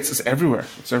mm, yeah, it's everywhere.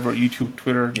 It's everywhere. YouTube,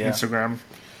 Twitter, yeah, Instagram.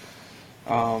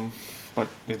 But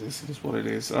it is what it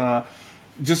is.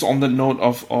 Just on the note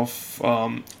of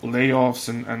layoffs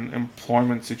and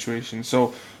employment situation.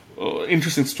 So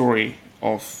interesting story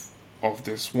of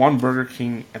this one Burger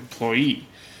King employee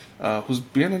who's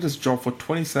been at his job for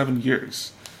 27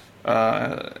 years.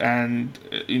 And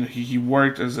he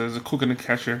worked as a cook and a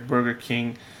cashier at Burger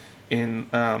King in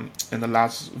the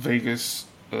Las Vegas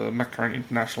McCarran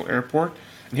International Airport,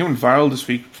 and he went viral this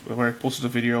week where he posted a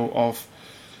video of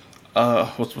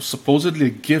what was supposedly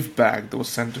a gift bag that was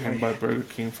sent to oh him by yeah, Burger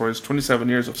King for his 27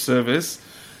 years of service,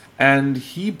 and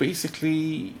he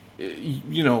basically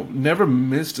never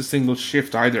missed a single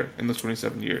shift either in those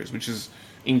 27 years, which is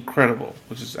incredible,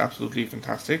 which is absolutely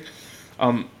fantastic.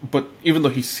 But even though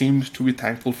he seemed to be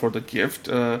thankful for the gift,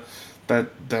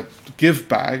 that gift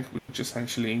bag, which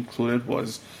essentially included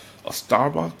was a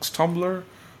Starbucks tumbler,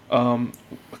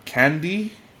 a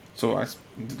candy. So I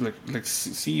like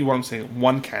see what I'm saying.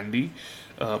 One candy,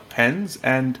 pens,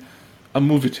 and a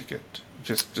movie ticket.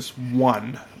 Just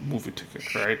one movie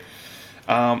ticket, right?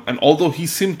 And although he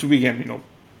seemed to be again,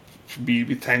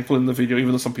 be thankful in the video,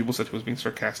 even though some people said he was being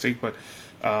sarcastic, but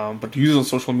users on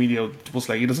social media was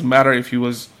like, it doesn't matter if he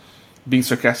was being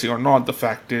sarcastic or not. The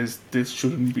fact is, this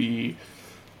shouldn't be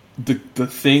the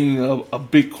thing a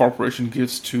big corporation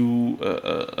gives to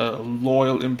a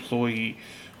loyal employee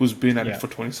who's been at it yeah, for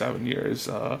 27 years.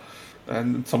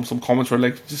 And some comments were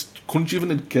like, just couldn't you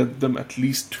even get them at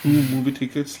least two movie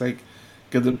tickets? Like,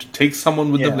 get them to take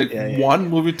someone with them. yeah, Like yeah, yeah, one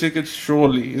movie ticket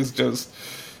surely is just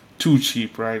too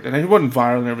cheap, right? And he went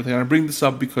viral and everything. And I bring this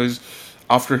up because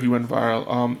after he went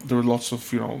viral, there were lots of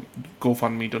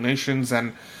GoFundMe donations,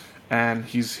 and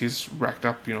he's racked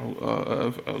up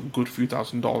a good few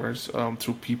 $1,000s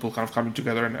through people kind of coming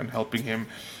together and helping him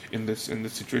in this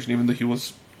situation. Even though he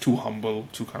was too humble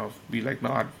to kind of be like, no,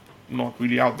 I'm not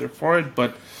really out there for it.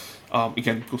 But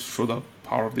again, it goes to show the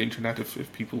power of the internet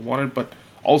if people want it, but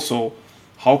also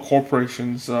how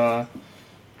corporations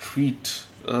treat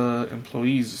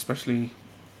employees, especially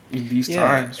in these yeah.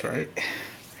 times, right?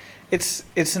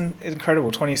 it's an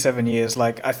incredible 27 years.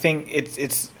 Like I think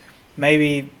it's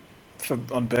maybe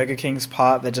on Burger King's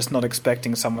part, they're just not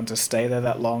expecting someone to stay there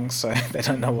that long, so they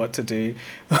don't know what to do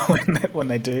when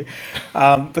they do.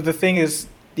 But the thing is,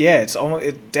 yeah,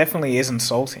 it definitely is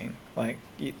insulting. Like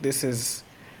this is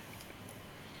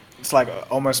it's like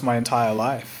almost my entire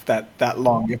life that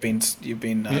long you've been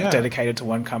Yeah. dedicated to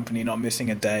one company, not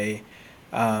missing a day.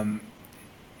 Um,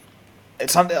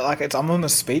 it's something like I'm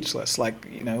almost speechless. Like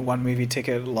one movie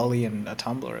ticket, lolly, and a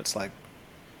tumbler. It's like,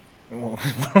 well,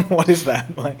 what is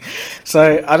that? Like,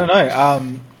 so I don't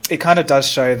know. It kind of does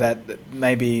show that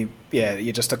maybe yeah,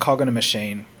 you're just a cog in a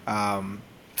machine.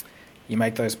 You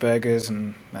make those burgers,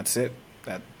 and that's it.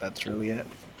 That's really it.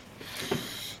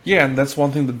 Yeah, and that's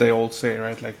one thing that they all say,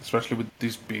 right? Like, especially with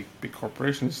these big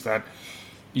corporations, that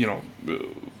you know,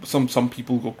 some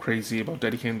people go crazy about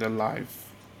dedicating their life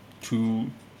to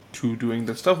doing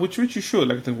that stuff, which you should.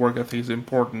 Like, I think work ethic is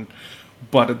important,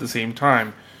 but at the same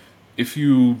time, if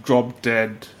you drop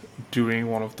dead during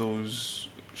one of those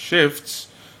shifts,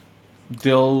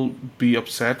 they'll be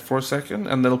upset for a second,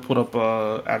 and they'll put up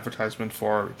a advertisement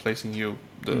for replacing you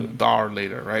the hour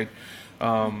later, right?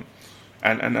 Um,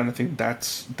 and I think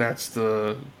that's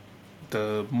the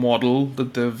model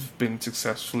that they've been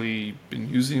successfully been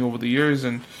using over the years,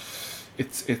 and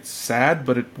it's sad,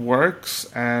 but it works.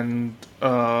 And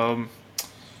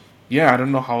yeah, I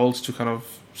don't know how else to kind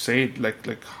of say it.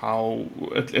 Like how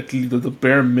at least the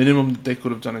bare minimum that they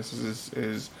could have done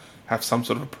is have some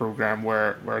sort of a program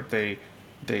where they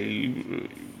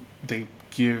they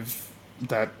give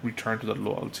that return to the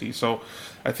loyalty. So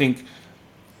I think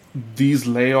these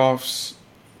layoffs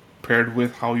paired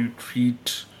with how you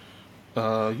treat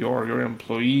your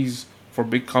employees for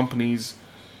big companies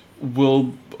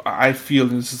will, I feel,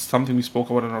 and this is something we spoke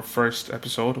about in our first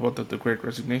episode about the Great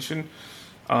Resignation.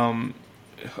 um,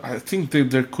 I think that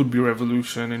there could be a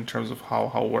revolution in terms of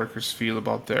how workers feel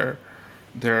about their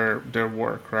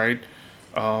work, right?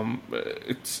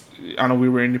 It's, I know we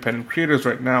were independent creators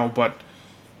right now, but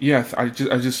yeah, I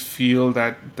just feel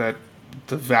that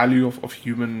the value of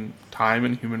human time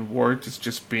and human work is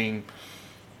just being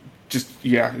just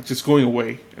yeah, it's just going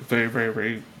away very very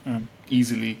very Mm.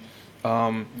 easily.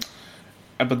 Um,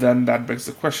 but then that begs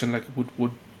the question, like,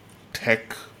 would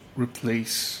tech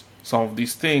replace some of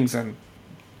these things, and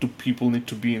do people need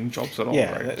to be in jobs at all,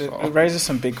 Yeah, right? it So raises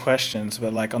some big questions,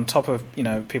 but like on top of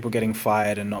people getting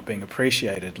fired and not being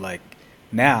appreciated, like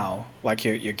now, like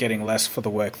you're getting less for the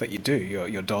work that you do.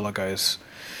 Your dollar goes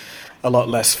a lot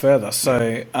less further.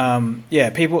 So yeah,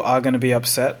 people are going to be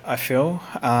upset, I feel.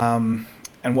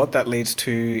 And what that leads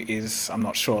to is, I'm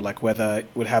not sure, like whether it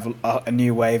would have a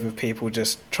new wave of people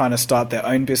just trying to start their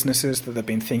own businesses that they've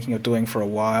been thinking of doing for a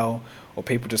while, or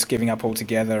people just giving up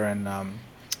altogether. And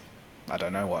I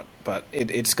don't know what, but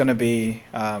it's going to be.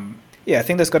 Yeah, I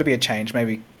think there's got to be a change.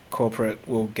 Maybe corporate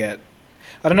will get.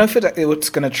 I don't know if it's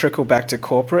going to trickle back to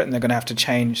corporate, and they're going to have to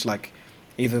change like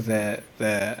either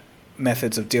their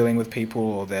methods of dealing with people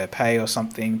or their pay or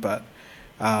something. But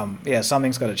yeah,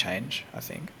 something's got to change, I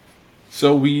think.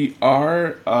 so we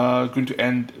are going to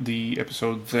end the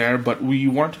episode there, but we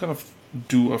want to kind of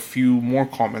do a few more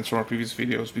comments from our previous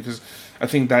videos, because I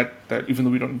think that even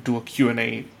though we don't do a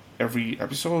Q&A every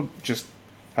episode, just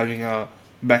having a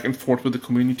back and forth with the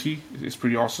community is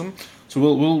pretty awesome. So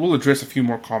we'll address a few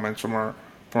more comments from our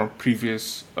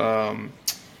previous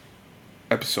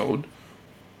episode.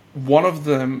 One of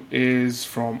them is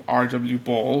from R.W.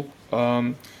 Ball,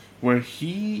 where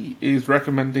he is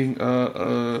recommending,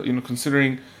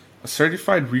 considering a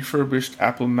certified refurbished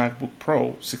Apple MacBook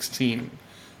Pro 16,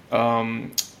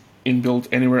 inbuilt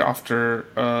anywhere after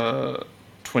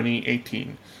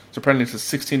 2018. So apparently it's a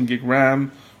 16 gig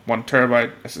RAM, 1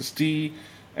 terabyte SSD,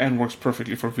 and works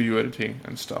perfectly for video editing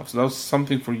and stuff. So that was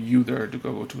something for you there to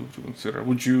go to consider.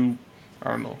 Would you,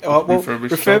 I don't know, Well,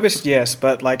 refurbish refurbished, stuff? yes,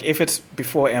 but like if it's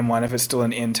before M1, if it's still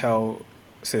an Intel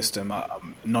system,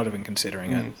 I'm not even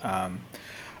considering it.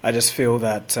 I just feel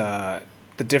that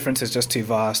the difference is just too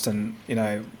vast, and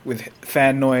with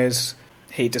fan noise,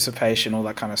 heat dissipation, all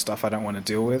that kind of stuff, I don't want to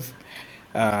deal with.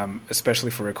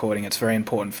 Especially for recording, it's very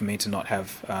important for me to not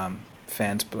have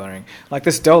fans blurring. Like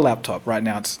this Dell laptop right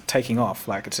now, it's taking off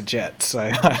like it's a jet, so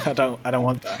I don't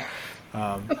want that.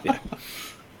 Yeah.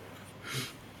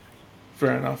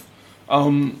 Fair enough.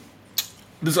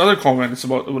 This other comment is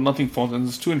about nothing phones, and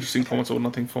there's two interesting comments about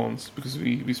nothing phones because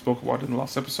we spoke about it in the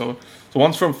last episode. So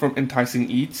one's from Enticing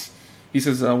Eats. He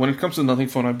says, when it comes to nothing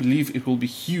phone, I believe it will be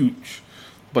huge,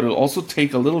 but it'll also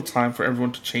take a little time for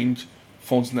everyone to change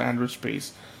phones in the Android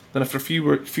space. Then after a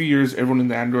few years, everyone in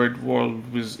the Android world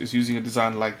is using a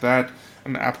design like that,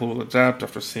 and Apple will adapt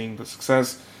after seeing the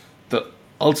success. the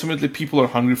ultimately people are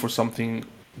hungry for something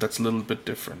that's a little bit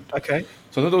different. Okay.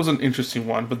 So I thought that was an interesting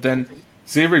one. But then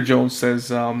Xavier Jones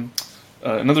says,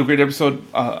 another great episode.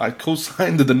 I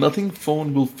co-signed that the Nothing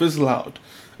phone will fizzle out,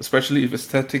 especially if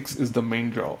aesthetics is the main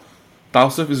draw.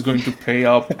 Tausif is going to pay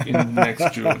up in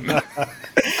next June.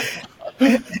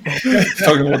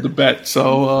 Talking about the bet.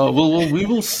 So we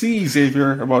will see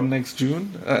Xavier about next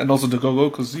June, and also the Go-Go,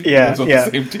 because you guys are on the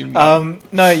same team now.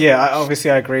 No, yeah.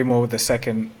 Obviously, I agree more with the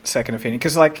second opinion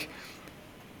because, like,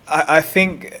 I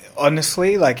think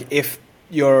honestly, like, if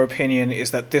your opinion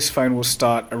is that this phone will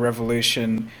start a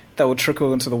revolution that will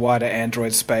trickle into the wider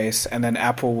Android space, and then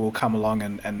Apple will come along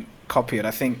and copy it,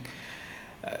 I think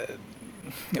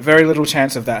very little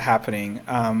chance of that happening.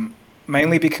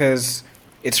 Mainly because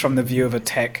it's from the view of a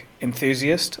tech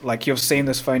enthusiast. Like, you've seen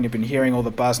this phone, you've been hearing all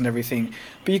the buzz and everything,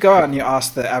 but you go out and you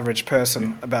ask the average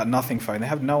person about Nothing phone, they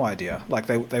have no idea. Like,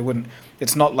 they wouldn't.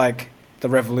 It's not like the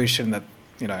revolution that,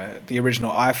 you know, the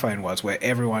original iPhone was, where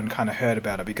everyone kind of heard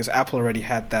about it, because Apple already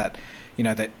had that. You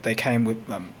know, that they came with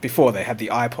before they had the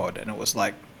iPod, and it was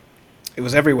like it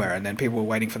was everywhere, and then people were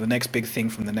waiting for the next big thing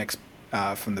from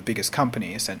the biggest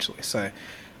company, essentially. So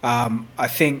I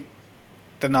think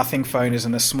the Nothing phone is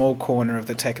in a small corner of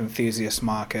the tech enthusiast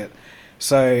market.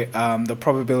 So the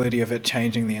probability of it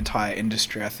changing the entire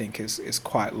industry, I think, is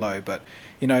quite low. But,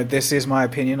 you know, this is my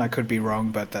opinion. I could be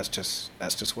wrong, but that's just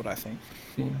what I think.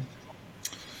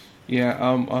 Yeah,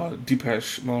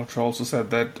 Deepesh Malhotra also said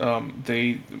that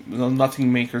the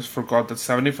Nothing makers forgot that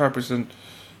 75%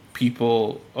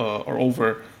 people or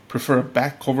over prefer a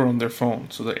back cover on their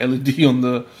phone, so the LED on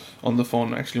the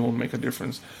phone actually won't make a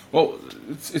difference. Well,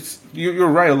 you're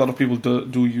right. A lot of people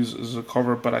do use it as a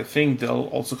cover, but I think they'll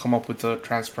also come up with a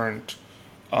transparent,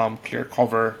 clear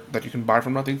cover that you can buy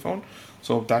from Nothing phone.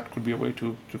 So that could be a way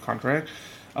to counteract.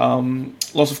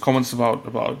 Lots of comments about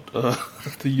the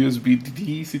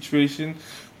USB-D situation,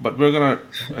 but we're gonna,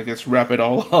 I guess, wrap it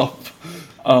all up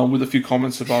with a few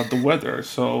comments about the weather.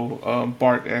 So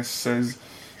Bart S says,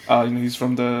 he's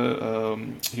from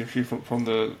from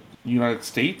the United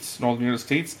States, Northern United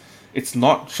States. It's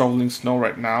not shoveling snow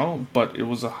right now, but it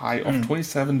was a high of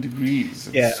 27 degrees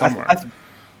in summer.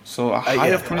 So a high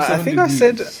of 27 degrees. I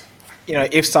said, you know,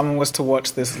 if someone was to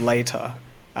watch this later,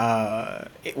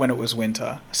 when it was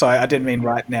winter. So I didn't mean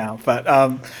right now, but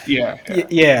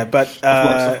but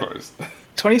of course.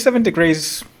 27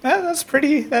 degrees. That's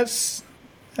pretty. That's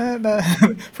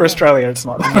for Australia. It's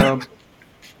not.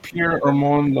 Pierre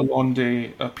Armand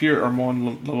Lalonde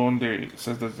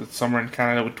says that it's summer in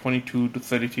Canada with 22 to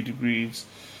 32 degrees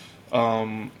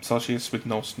Celsius with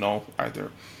no snow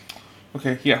either.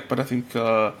 Okay, yeah, but I think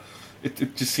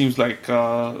it just seems like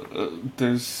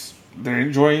they're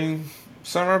enjoying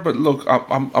summer. But look,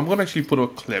 I'm gonna actually put a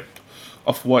clip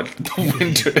of what the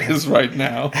winter is right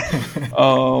now.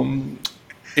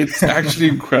 It's actually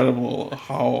incredible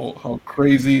how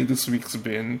crazy this week's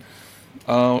been.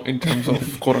 In terms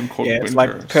of quote unquote winter. It's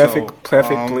like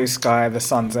perfect blue sky, the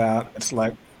sun's out. It's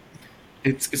like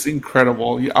it's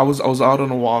incredible. I was out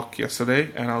on a walk yesterday,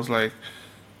 and I was like,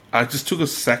 I just took a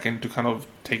second to kind of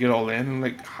take it all in, and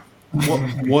like,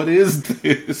 what is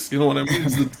this? You know what I mean?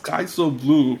 The sky's so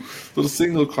blue, not a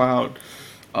single cloud.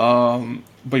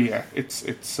 But yeah, it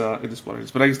is what it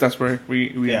is. But I guess that's where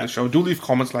we end the show. Do leave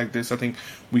comments like this. I think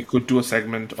we could do a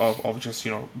segment of just,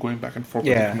 you know, going back and forth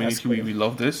with the community. We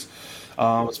love this.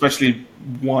 Especially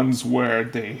ones where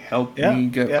they help me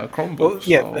get a Chromebook.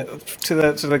 Well,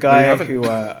 to the guy who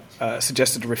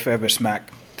suggested a refurbished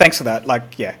Mac. Thanks for that.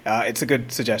 Like, it's a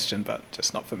good suggestion, but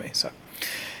just not for me. So,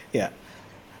 yeah.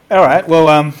 All right. Well,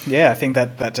 I think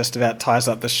that just about ties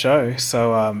up the show.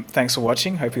 So, thanks for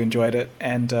watching. Hope you enjoyed it,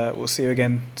 and we'll see you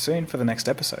again soon for the next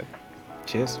episode.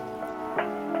 Cheers.